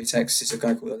on Kashmiri texts is a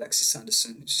guy called Alexis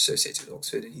Sanderson, who's associated with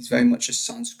Oxford, and he's very much a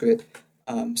Sanskrit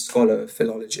scholar,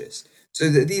 philologist. So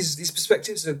these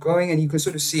perspectives are growing, and you can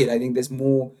sort of see it. I think there's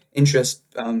more interest.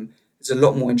 There's a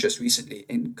lot more interest recently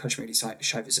in Kashmiri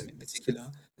Shaivism in particular.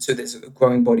 So there's a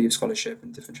growing body of scholarship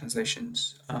and different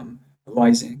translations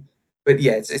arising. But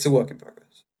yeah, it's a work in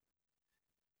progress.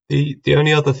 The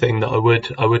only other thing that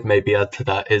I would maybe add to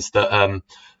that is that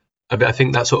I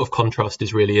think that sort of contrast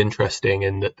is really interesting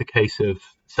in that the case of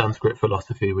Sanskrit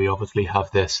philosophy, we obviously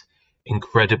have this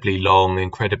incredibly long,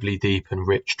 incredibly deep and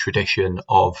rich tradition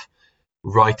of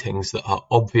writings that are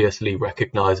obviously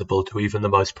recognizable to even the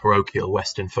most parochial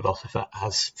Western philosopher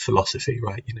as philosophy,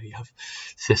 right? You have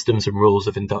systems and rules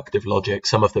of inductive logic.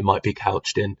 Some of them might be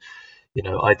couched in,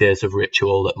 ideas of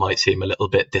ritual that might seem a little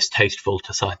bit distasteful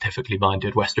to scientifically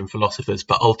minded Western philosophers,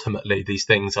 but ultimately these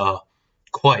things are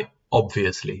quite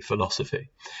obviously philosophy.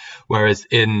 Whereas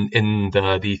in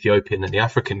the Ethiopian and the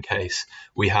African case,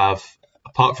 we have,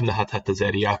 apart from the Hatata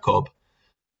Zeri Yacob,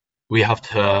 we have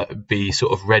to be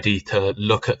sort of ready to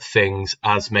look at things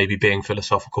as maybe being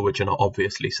philosophical, which are not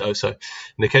obviously so. So in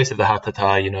the case of the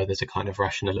Hatata, there's a kind of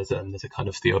rationalism, there's a kind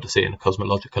of theodicy and a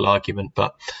cosmological argument,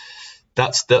 but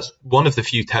that's one of the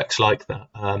few texts like that.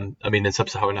 In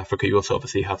sub-Saharan Africa, you also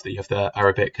obviously have the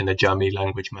Arabic and Ajami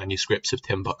language manuscripts of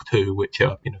Timbuktu, which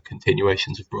are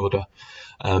continuations of broader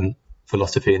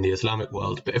philosophy in the Islamic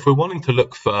world. But if we're wanting to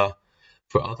look for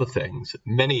other things,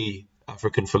 many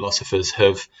African philosophers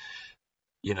have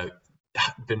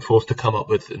been forced to come up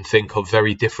with and think of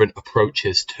very different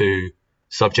approaches to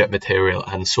subject material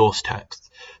and source texts,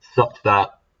 such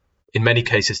that in many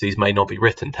cases these may not be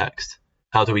written texts.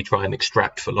 How do we try and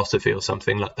extract philosophy or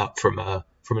something like that from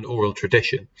an oral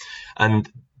tradition? And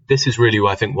this is really,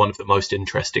 I think, one of the most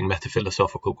interesting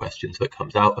metaphilosophical questions that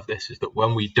comes out of this, is that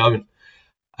when we don't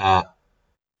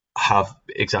have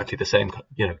exactly the same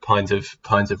kinds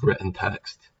of written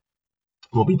text,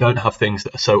 well, we don't have things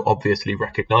that are so obviously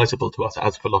recognizable to us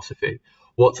as philosophy.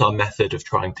 What's our method of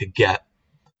trying to get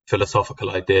philosophical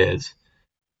ideas?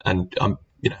 And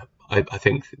I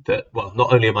think that, well,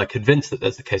 not only am I convinced that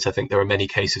that's the case, I think there are many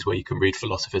cases where you can read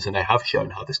philosophers and they have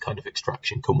shown how this kind of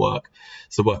extraction can work.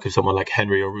 It's the work of someone like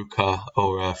Henry Oruka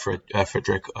or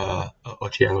Frederick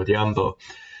Ochieng Odiambo,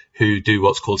 who do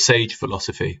what's called sage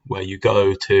philosophy, where you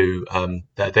go to,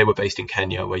 they were based in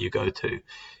Kenya, where you go to,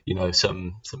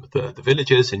 some of the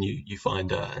villages, and you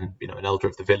find an elder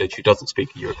of the village who doesn't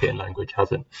speak a European language,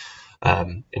 hasn't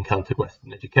encountered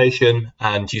Western education,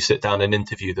 and you sit down and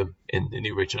interview them in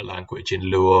the original language, in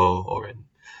Luo or in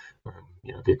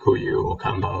Gikuyu or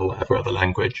Kamba or whatever other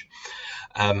language.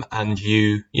 And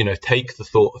you take the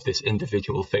thought of this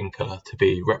individual thinker to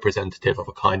be representative of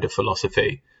a kind of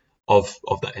philosophy of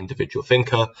that individual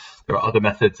thinker. There are other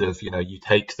methods of, you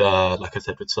take like I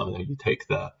said with some, you take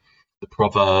the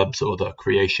proverbs or the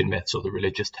creation myths or the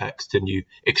religious texts, and you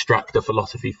extract a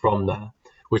philosophy from there,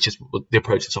 which is the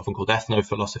approach that's often called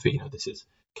ethno-philosophy. This is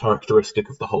characteristic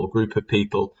of the whole group of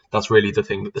people. That's really the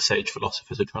thing that the sage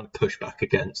philosophers are trying to push back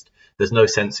against. There's no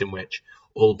sense in which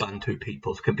all Bantu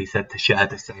peoples can be said to share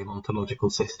the same ontological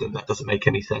system. That doesn't make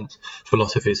any sense.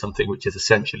 Philosophy is something which is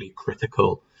essentially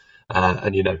critical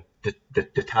and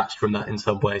detached from that in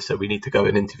some way. So we need to go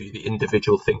and interview the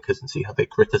individual thinkers and see how they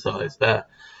criticize their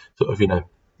sort of,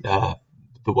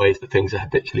 the ways that things are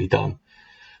habitually done.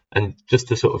 And just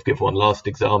to sort of give one last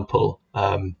example,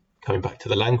 coming back to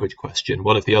the language question,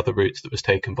 one of the other routes that was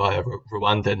taken by a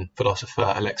Rwandan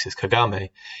philosopher, Alexis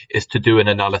Kagame, is to do an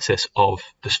analysis of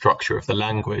the structure of the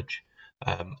language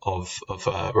of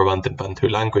Rwandan Bantu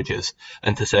languages,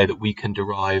 and to say that we can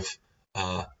derive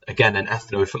again an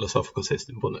ethno-philosophical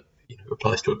system, one that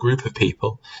applies to a group of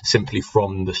people, simply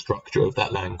from the structure of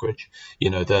that language.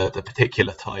 The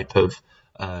particular type of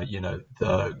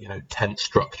the tense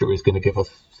structure is going to give us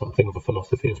something of a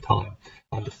philosophy of time.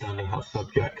 Understanding how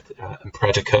subject and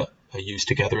predicate are used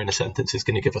together in a sentence is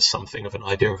going to give us something of an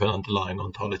idea of an underlying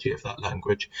ontology of that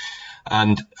language.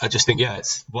 And I just think,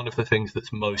 it's one of the things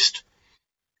that's most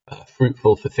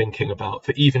fruitful for thinking about,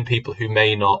 for even people who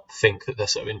may not think that they're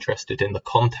so interested in the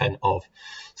content of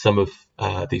some of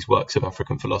these works of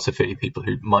African philosophy, people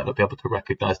who might not be able to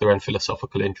recognize their own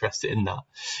philosophical interest in that,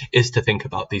 is to think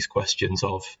about these questions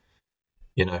of,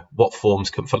 what forms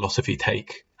can philosophy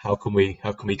take? How can we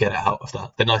get it out of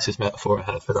that? The nicest metaphor I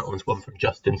heard for that one's one from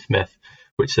Justin Smith,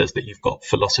 which says that you've got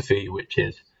philosophy, which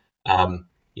is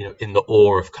in the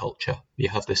ore of culture. You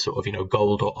have this sort of,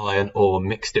 gold or iron ore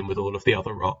mixed in with all of the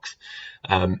other rocks.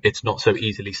 It's not so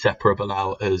easily separable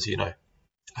out as,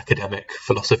 academic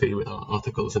philosophy with our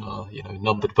articles and our,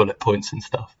 numbered bullet points and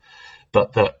stuff.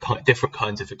 But the different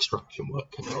kinds of extraction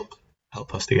work can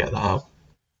help us to get that out.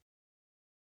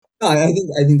 No, I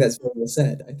think that's very well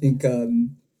said. I think,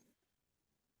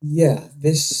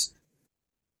 this.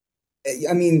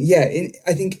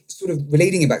 I think sort of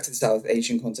relating it back to the South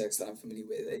Asian context that I'm familiar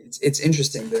with, it's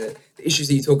interesting the issues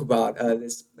that you talk about.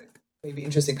 There's maybe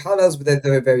interesting parallels, but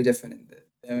they're very different in their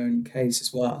own case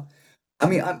as well. I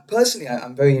mean, I'm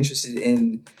very interested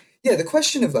in the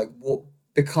question of what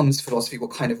becomes philosophy,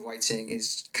 what kind of writing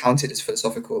is counted as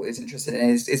philosophical is interesting, and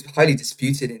it's highly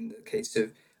disputed in the case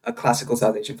of classical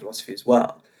South Asian philosophy as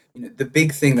well. The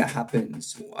big thing that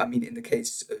happens, in the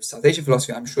case of South Asian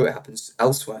philosophy, I'm sure it happens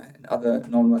elsewhere in other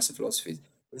non-Western philosophies,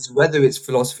 is whether it's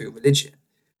philosophy or religion.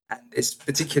 And this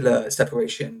particular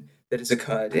separation that has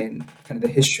occurred in kind of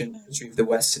the history of the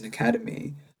Western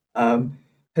academy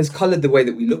has colored the way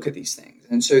that we look at these things.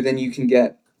 And so then you can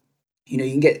get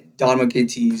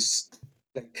Dharmakirti's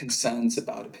concerns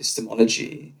about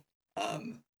epistemology,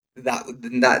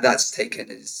 that's taken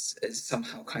as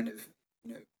somehow kind of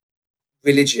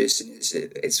religious in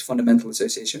its fundamental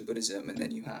association with Buddhism, and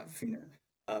then you have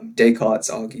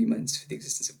Descartes' arguments for the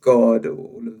existence of God, or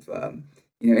all of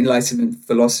Enlightenment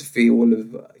philosophy, all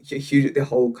of the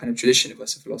whole kind of tradition of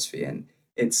Western philosophy and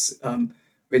its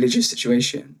religious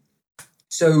situation.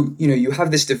 So you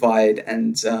have this divide,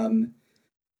 and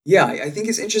I think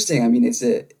it's interesting. I mean,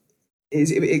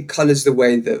 it colors the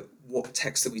way that what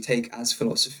text that we take as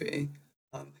philosophy.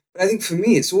 But I think for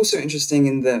me, it's also interesting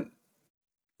in that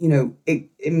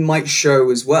it might show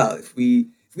as well if we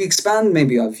expand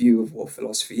maybe our view of what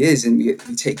philosophy is, and we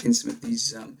take in some of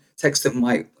these texts that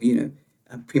might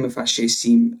prima facie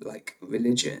seem like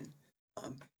religion.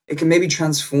 It can maybe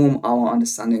transform our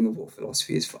understanding of what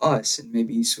philosophy is for us, and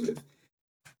maybe sort of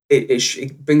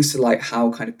it brings to light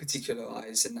how kind of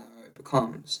particularized and narrow it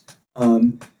becomes.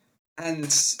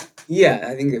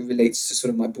 I think it relates to sort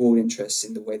of my broad interest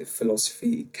in the way that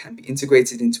philosophy can be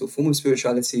integrated into a form of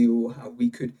spirituality, or how we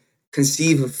could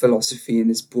conceive of philosophy in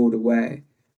this broader way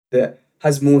that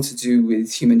has more to do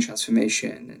with human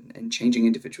transformation and changing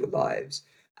individual lives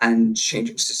and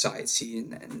changing society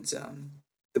and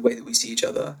the way that we see each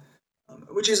other,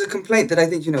 which is a complaint that I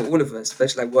think, all of us,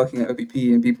 especially working at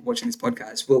OBP and people watching this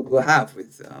podcast, will have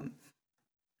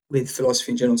with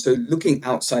philosophy in general. So looking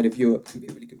outside of Europe can be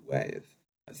a really good way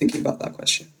of thinking about that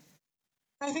question.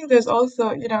 I think there's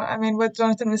also, what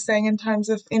Jonathan was saying in terms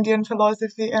of Indian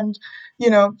philosophy and,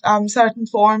 certain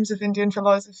forms of Indian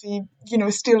philosophy,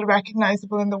 still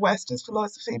recognizable in the West as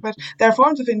philosophy, but there are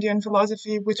forms of Indian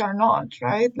philosophy which are not,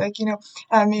 right?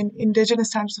 Indigenous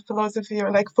types of philosophy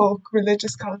or folk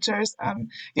religious cultures,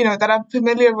 that I'm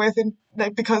familiar with in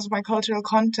because of my cultural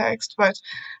context, but,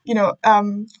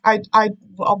 I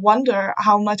wonder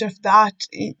how much of that,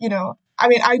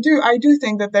 I do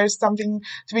think that there's something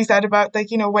to be said about,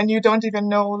 when you don't even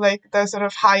know, the sort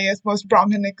of highest, most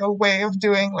Brahminical way of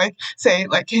doing, say,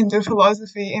 Hindu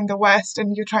philosophy in the West,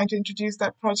 and you're trying to introduce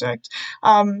that project.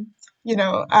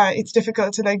 It's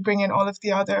difficult to, bring in all of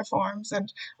the other forms.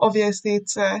 And obviously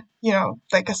it's, a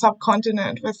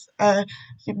subcontinent with,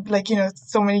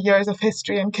 so many years of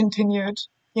history and continued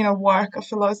work of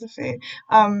philosophy.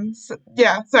 So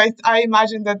I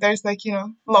imagine that there's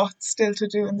lots still to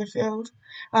do in the field.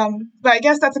 But I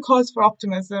guess that's a cause for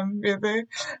optimism, really.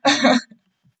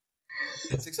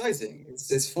 It's exciting.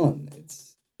 It's fun.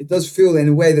 It does feel in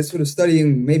a way that sort of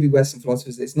studying maybe Western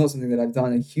philosophers, it's not something that I've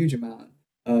done a huge amount.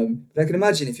 But I can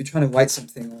imagine if you're trying to write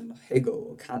something on Hegel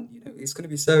or Kant, it's going to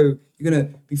be you're going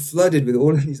to be flooded with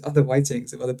all of these other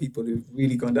writings of other people who've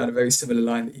really gone down a very similar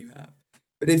line that you have.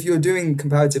 But if you're doing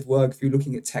comparative work, if you're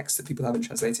looking at texts that people haven't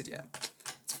translated yet,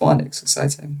 it's fun, it's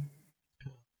exciting.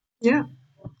 Yeah.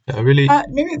 Yeah, really.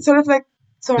 Maybe it's sort of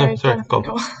sorry. No, sorry, go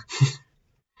on.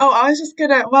 Oh, I was just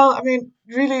gonna, well, I mean,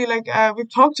 really, like,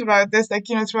 we've talked about this, like,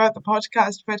 throughout the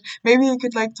podcast, but maybe you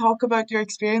could, like, talk about your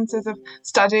experiences of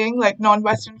studying, like,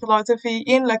 non-Western philosophy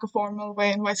in, like, a formal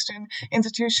way in Western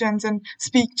institutions and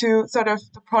speak to sort of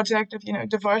the project of,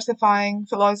 diversifying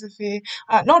philosophy,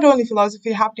 not only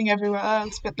philosophy happening everywhere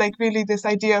else, but, like, really this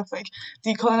idea of, like,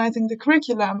 decolonizing the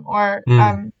curriculum or,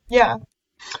 yeah.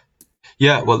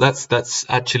 Yeah, well, that's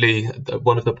actually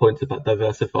one of the points about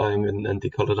diversifying and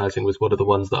decolonizing was one of the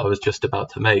ones that I was just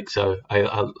about to make. So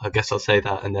I guess I'll say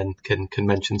that and then can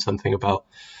mention something about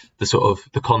the sort of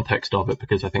the context of it,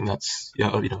 because I think that's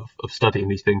of studying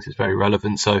these things is very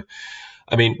relevant. So,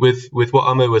 I mean, with what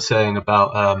Amo was saying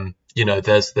about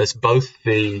there's both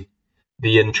the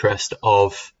interest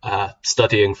of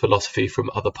studying philosophy from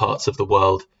other parts of the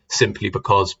world, simply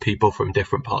because people from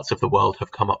different parts of the world have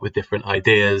come up with different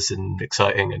ideas and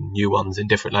exciting and new ones in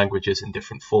different languages in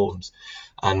different forms.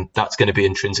 And that's going to be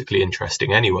intrinsically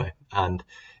interesting anyway. And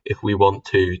if we want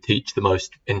to teach the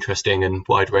most interesting and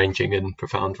wide-ranging and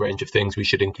profound range of things, we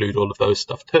should include all of those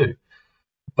stuff too.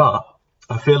 But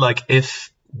I feel like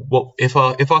if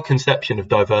our conception of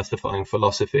diversifying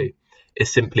philosophy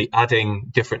is simply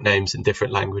adding different names in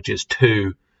different languages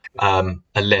to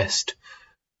a list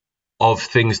of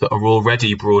things that are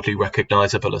already broadly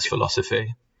recognizable as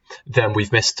philosophy, then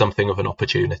we've missed something of an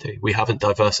opportunity. We haven't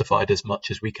diversified as much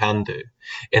as we can do,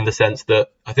 in the sense that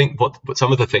I think what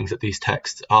some of the things that these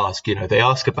texts ask, they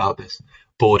ask about this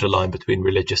borderline between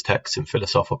religious texts and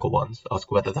philosophical ones,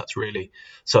 ask whether that's really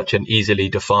such an easily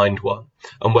defined one,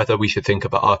 and whether we should think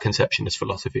about our conception as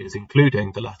philosophy as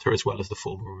including the latter as well as the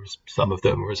former, or as some of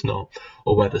them, or as not,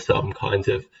 or whether some kinds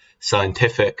of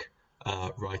scientific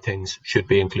writings should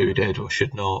be included or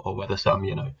should not, or whether some,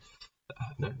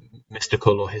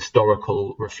 mystical or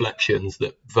historical reflections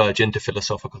that verge into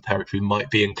philosophical territory might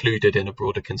be included in a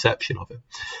broader conception of it.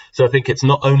 So I think it's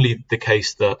not only the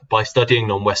case that by studying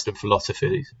non-Western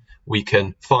philosophies, we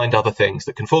can find other things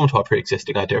that conform to our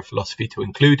pre-existing idea of philosophy to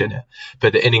include in it,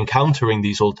 but that in encountering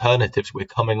these alternatives, we're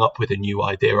coming up with a new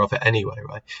idea of it anyway,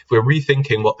 right? If we're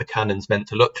rethinking what the canon's meant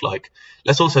to look like,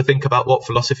 let's also think about what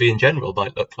philosophy in general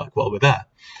might look like while we're there.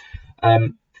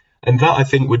 And that, I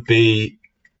think, would be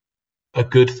a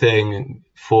good thing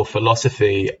for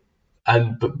philosophy,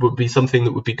 and would be something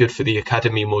that would be good for the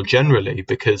academy more generally,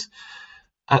 because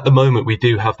at the moment we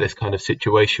do have this kind of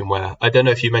situation where, I don't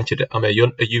know if you mentioned it, are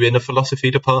you in a philosophy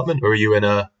department, or are you in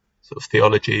a sort of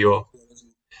theology, or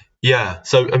yeah,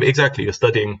 so exactly, you're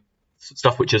studying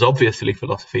stuff which is obviously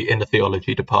philosophy in the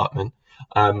theology department.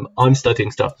 I'm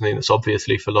studying stuff that's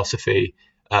obviously philosophy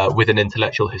with an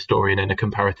intellectual historian in a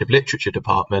comparative literature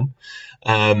department.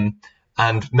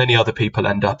 And many other people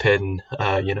end up in,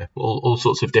 all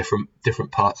sorts of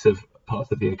different parts of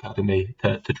the academy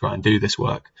to try and do this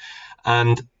work.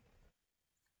 And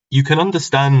you can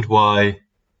understand why,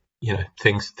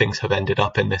 things have ended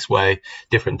up in this way.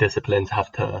 Different disciplines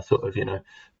have to sort of,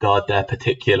 guard their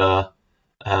particular,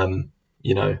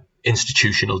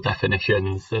 institutional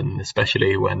definitions, and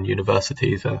especially when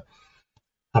universities are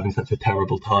having such a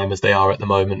terrible time as they are at the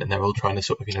moment, and they're all trying to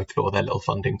sort of, claw their little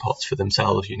funding pots for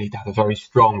themselves. You need to have a very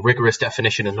strong, rigorous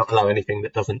definition and not allow anything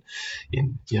that doesn't,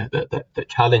 that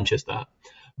challenges that.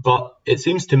 But it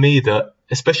seems to me that,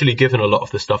 especially given a lot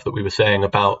of the stuff that we were saying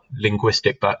about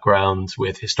linguistic backgrounds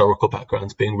with historical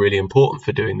backgrounds being really important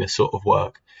for doing this sort of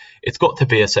work, it's got to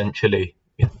be essentially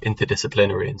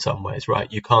interdisciplinary in some ways,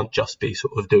 right? You can't just be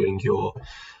sort of doing your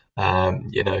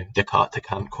Descartes to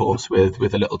Kant course with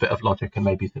a little bit of logic and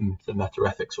maybe some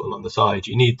meta-ethics all on the side.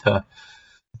 You need to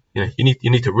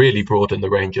really broaden the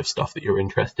range of stuff that you're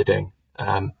interested in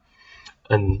and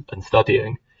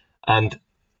studying. And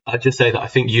I'd just say that I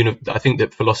think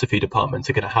that philosophy departments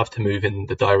are going to have to move in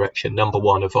the direction, number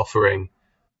one, of offering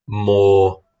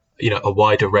more, a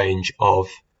wider range of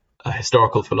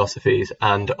historical philosophies,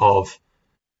 and of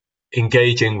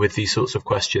engaging with these sorts of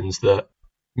questions that,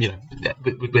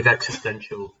 with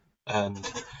existential and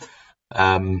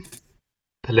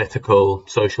political,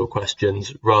 social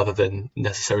questions, rather than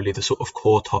necessarily the sort of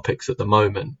core topics at the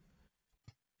moment,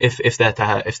 if they're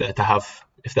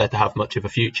to have much of a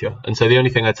future. And so the only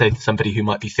thing I'd say to somebody who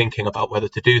might be thinking about whether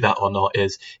to do that or not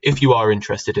is, if you are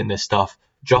interested in this stuff,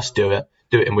 just do it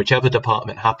in whichever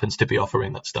department happens to be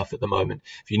offering that stuff at the moment.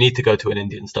 If you need to go to an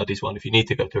Indian studies one, if you need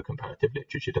to go to a comparative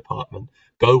literature department,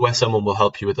 go where someone will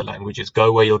help you with the languages,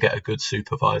 go where you'll get a good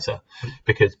supervisor,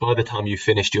 because by the time you've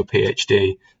finished your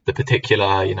PhD, the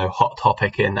particular, hot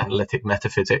topic in analytic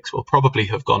metaphysics will probably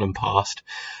have gone and passed.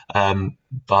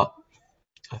 But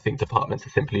I think departments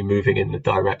are simply moving in the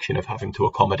direction of having to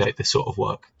accommodate this sort of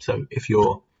work. So if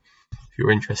you're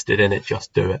interested in it,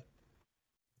 just do it.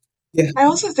 Yeah. I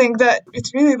also think that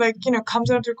it's really like, comes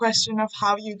down to a question of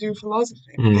how you do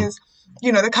philosophy, because,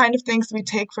 the kind of things we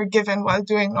take for given while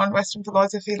doing non-Western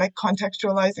philosophy, like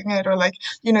contextualizing it, or like,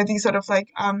 these sort of like,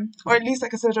 or at least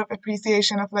like a sort of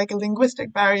appreciation of like a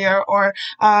linguistic barrier, or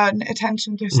an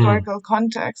attention to historical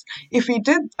context. If we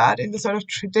did that in the sort of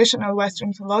traditional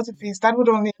Western philosophies, that would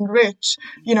only enrich,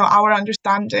 our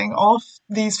understanding of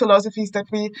these philosophies that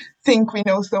we think we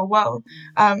know so well.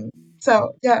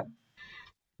 So yeah.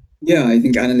 Yeah, I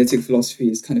think analytic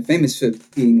philosophy is kind of famous for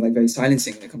being like very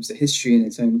silencing when it comes to history and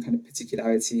its own kind of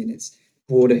particularity and its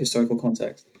broader historical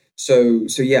context. So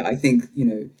yeah, I think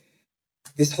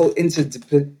this whole this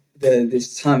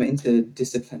term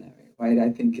interdisciplinary, right? I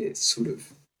think it sort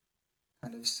of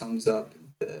kind of sums up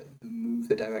the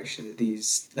direction of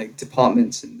these like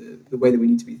departments and the way that we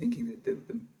need to be thinking, the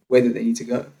way that they need to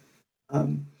go.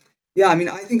 Yeah, I mean,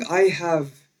 I think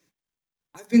I've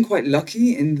been quite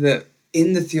lucky in that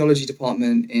in the theology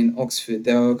department in Oxford,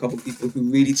 there are a couple of people who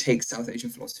really take South Asian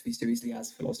philosophy seriously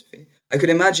as philosophy. I could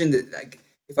imagine that, like,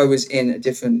 if I was in a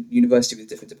different university with a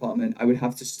different department, I would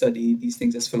have to study these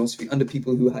things as philosophy under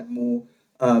people who had more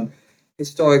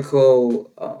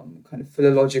historical, kind of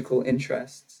philological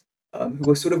interests, who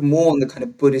were sort of more on the kind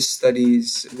of Buddhist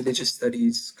studies, religious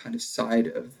studies kind of side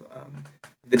of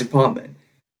the department.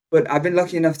 But I've been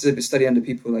lucky enough to study under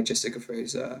people like Jessica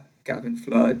Fraser, Gavin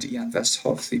Flood, Jan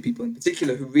Westhoff, three people in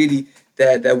particular who really,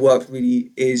 their work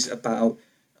really is about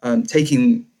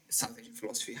taking South Asian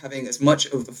philosophy, having as much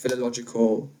of the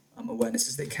philological awareness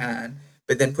as they can,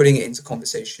 but then putting it into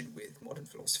conversation with modern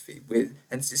philosophy,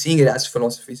 and seeing it as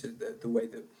philosophy, so the way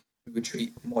that we would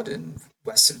treat modern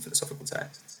Western philosophical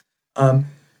texts.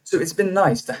 So it's been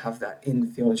nice to have that in the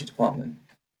theology department.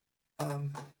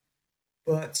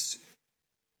 But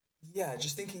yeah,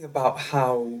 just thinking about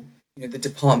how the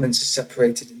departments are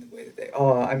separated in the way that they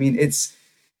are. I mean, it's.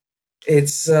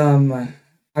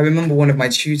 I remember one of my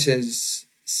tutors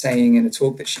saying in a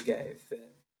talk that she gave that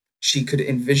she could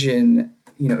envision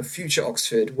a future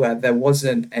Oxford where there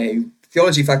wasn't a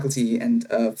theology faculty and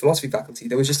a philosophy faculty.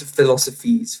 There was just a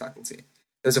philosophies faculty.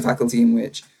 There was a faculty in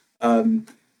which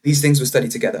these things were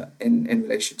studied together in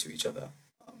relation to each other,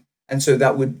 and so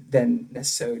that would then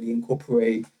necessarily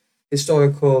incorporate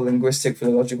historical, linguistic,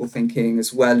 philological thinking,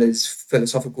 as well as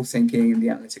philosophical thinking in the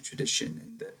analytic tradition,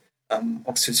 and that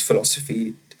Oxford's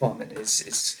philosophy department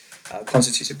is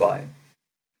constituted by.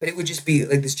 But it would just be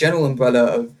like this general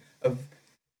umbrella of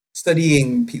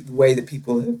studying the way that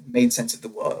people have made sense of the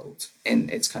world in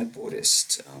its kind of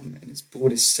broadest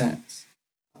sense.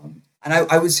 And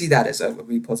I would see that as a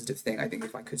really positive thing. I think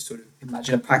if I could sort of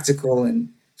imagine a practical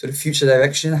and sort of future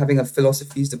direction, having a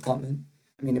philosophies department.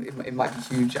 I mean, it might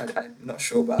be huge. I'm not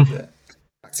sure about the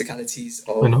practicalities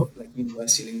of like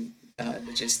university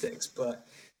logistics, but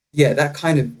yeah, that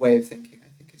kind of way of thinking, I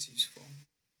think, is useful.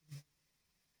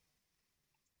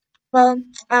 Well,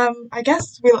 I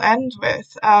guess we'll end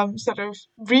with sort of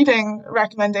reading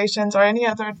recommendations or any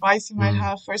other advice you might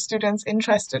have for students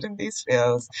interested in these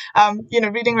fields.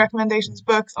 Reading recommendations,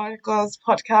 books, articles,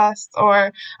 podcasts,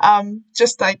 or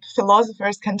just like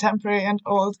philosophers, contemporary and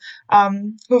old,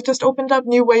 who've just opened up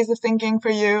new ways of thinking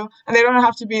for you. And they don't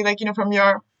have to be like, from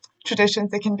your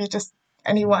traditions. They can be just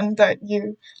anyone that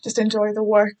you just enjoy the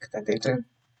work that they do.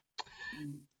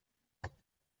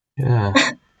 Yeah.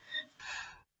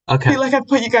 Okay. I feel like I've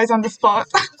put you guys on the spot.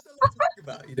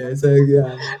 So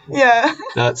yeah. Yeah.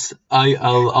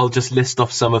 I'll just list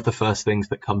off some of the first things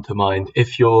that come to mind.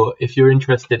 If you're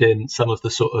interested in some of the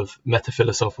sort of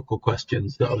metaphilosophical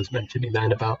questions that I was mentioning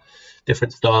then about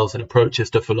different styles and approaches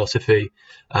to philosophy,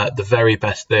 the very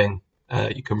best thing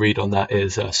you can read on that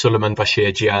is Suleiman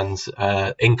Bashir Jian's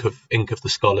Ink of the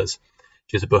Scholars,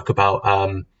 which is a book about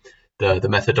the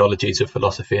methodologies of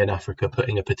philosophy in Africa,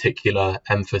 putting a particular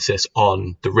emphasis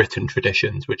on the written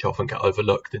traditions, which often get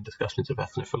overlooked in discussions of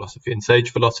ethnic philosophy and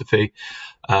sage philosophy.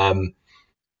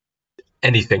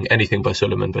 Anything by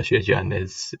Suleiman Bashir Jian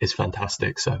is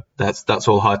fantastic. So that's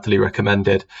all heartily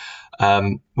recommended.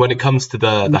 When it comes to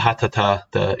the Hatata,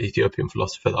 the Ethiopian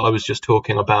philosopher that I was just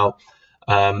talking about,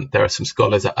 there are some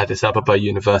scholars at Addis Ababa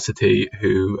University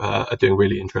who are doing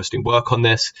really interesting work on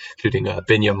this, including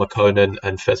Binyam Makonnen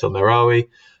and Faisal Merawi.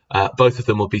 Both of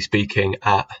them will be speaking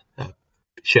at,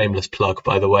 shameless plug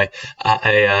by the way,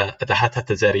 at the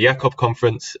Hatata Zeri Yacob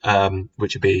conference,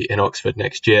 which will be in Oxford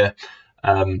next year.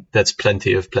 There's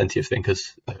plenty of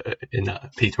thinkers in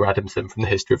that. Peter Adamson from the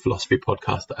History of Philosophy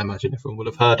podcast that I imagine everyone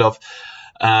will have heard of.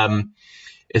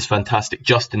 Is fantastic.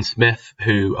 Justin Smith,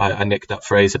 who I nicked that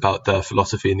phrase about the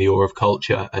philosophy in the awe of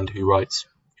culture, and who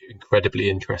incredibly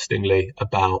interestingly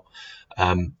about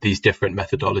these different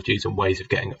methodologies and ways of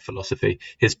getting at philosophy.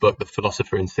 His book, The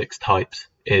Philosopher in Six Types,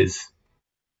 is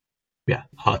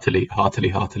heartily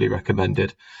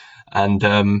recommended. And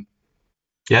that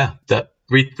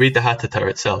read the Hatata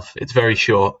itself. It's very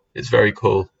short. It's very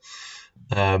cool.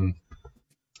 And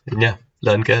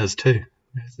learn Gers too.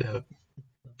 It's a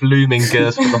blooming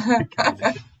Gers philosophy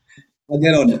community. I'll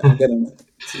get on it.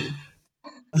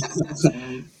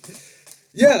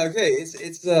 Okay.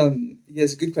 It's a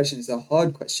good question. It's a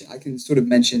hard question. I can sort of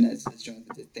mention as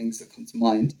Jonathan did things that come to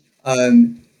mind.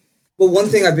 Well, one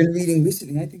thing I've been reading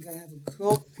recently, I think I have a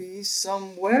copy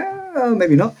somewhere,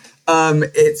 maybe not.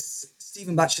 It's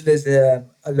Stephen Batchelor's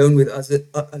Alone with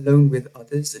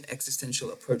Others, An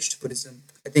Existential Approach to Buddhism.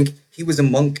 I think he was a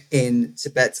monk in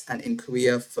Tibet and in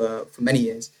Korea for many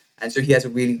years. And so he has a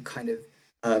really kind of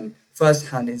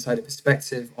first-hand insider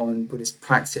perspective on Buddhist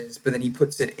practice, but then he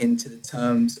puts it into the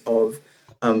terms of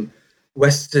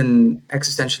Western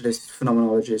existentialist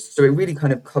phenomenologists. So it really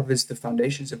kind of covers the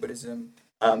foundations of Buddhism.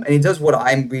 And it does what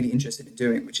I'm really interested in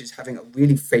doing, which is having a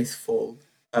really faithful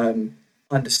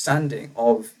understanding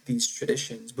of these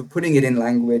traditions, but putting it in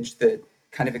language that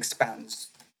kind of expands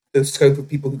the scope of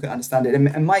people who can understand it,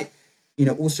 and might,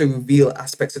 also reveal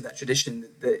aspects of that tradition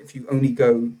that if you only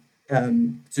go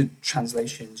to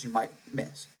translations, you might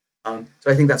miss. So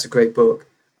I think that's a great book.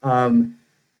 In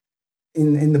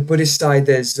the Buddhist side,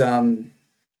 there's a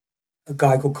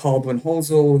guy called Karl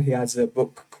Brunholzl. He has a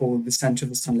book called The Center of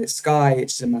the Sunlit Sky,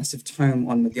 which is a massive tome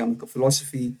on Madhyamaka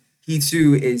philosophy. He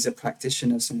too is a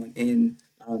practitioner, someone in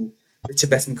the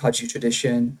Tibetan Kagyu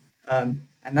tradition. And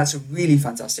that's a really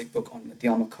fantastic book on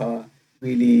Madhyamaka,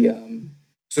 really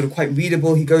sort of quite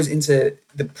readable. He goes into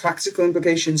the practical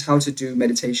implications, how to do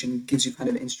meditation, gives you kind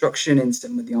of instruction in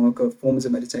some Madhyamaka forms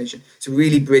of meditation. So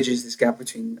really bridges this gap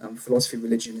between philosophy,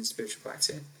 religion, and spiritual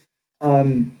practice.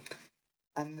 And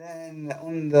then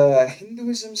on the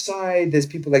Hinduism side, there's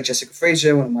people like Jessica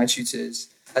Fraser, one of my tutors,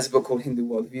 has a book called Hindu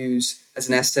Worldviews, as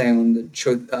an essay on the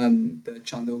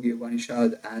Chandogya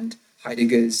Upanishad and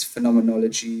Heidegger's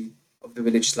phenomenology of the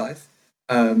religious life.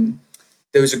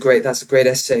 That's a great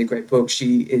essay, great book.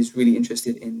 She is really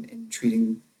interested in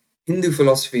treating Hindu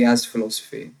philosophy as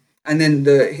philosophy. And then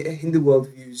the Hindu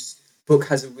Worldviews book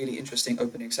has a really interesting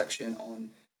opening section on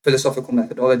philosophical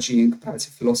methodology and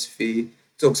comparative philosophy.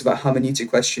 Talks about hermeneutic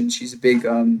questions. She's a big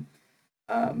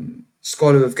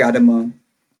scholar of Gadamer.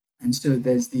 And so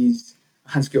there's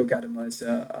Hans-Georg Gadamer is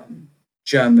a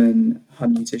German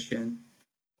hermeneutician.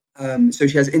 So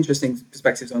she has interesting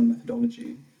perspectives on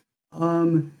methodology.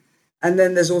 And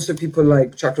then there's also people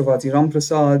like Chakravarti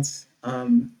Ramprasad.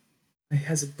 He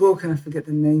has a book, and I forget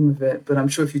the name of it, but I'm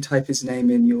sure if you type his name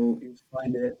in, you'll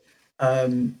find it.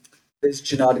 There's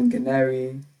Janardhan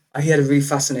Ganeri. He had a really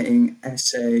fascinating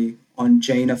essay on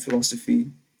Jaina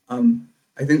philosophy. I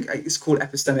think it's called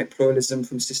Epistemic Pluralism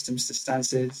from Systems to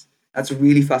Stances. That's a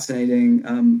really fascinating,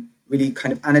 really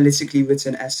kind of analytically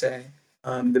written essay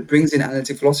that brings in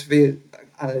analytic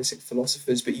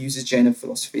philosophers, but uses Jaina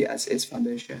philosophy as its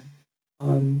foundation.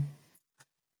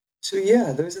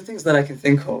 Those are things that I can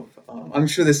think of. I'm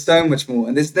sure there's so much more,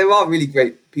 and there are really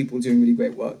great people doing really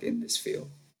great work in this field.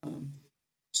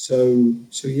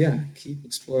 Keep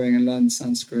exploring and learn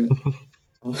Sanskrit.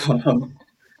 It's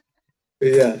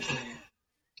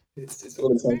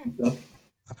all exciting stuff.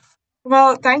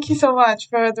 Well, thank you so much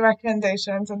for the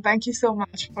recommendations, and thank you so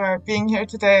much for being here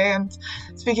today and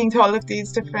speaking to all of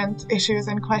these different issues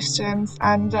and questions,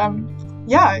 and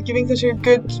giving such a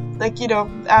good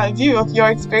view of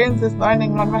your experiences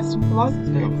learning non-Western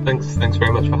philosophy. Yeah, thanks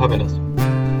very much for having us.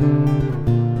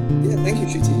 Yeah, thank you,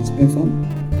 Shruti. It's been fun.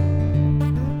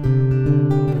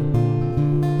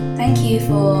 Thank you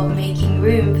for making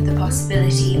room for the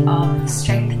possibility of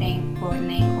strengthening,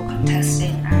 broadening, or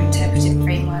contesting our interpretive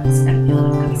frameworks and field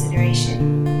of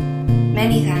consideration.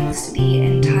 Many thanks to the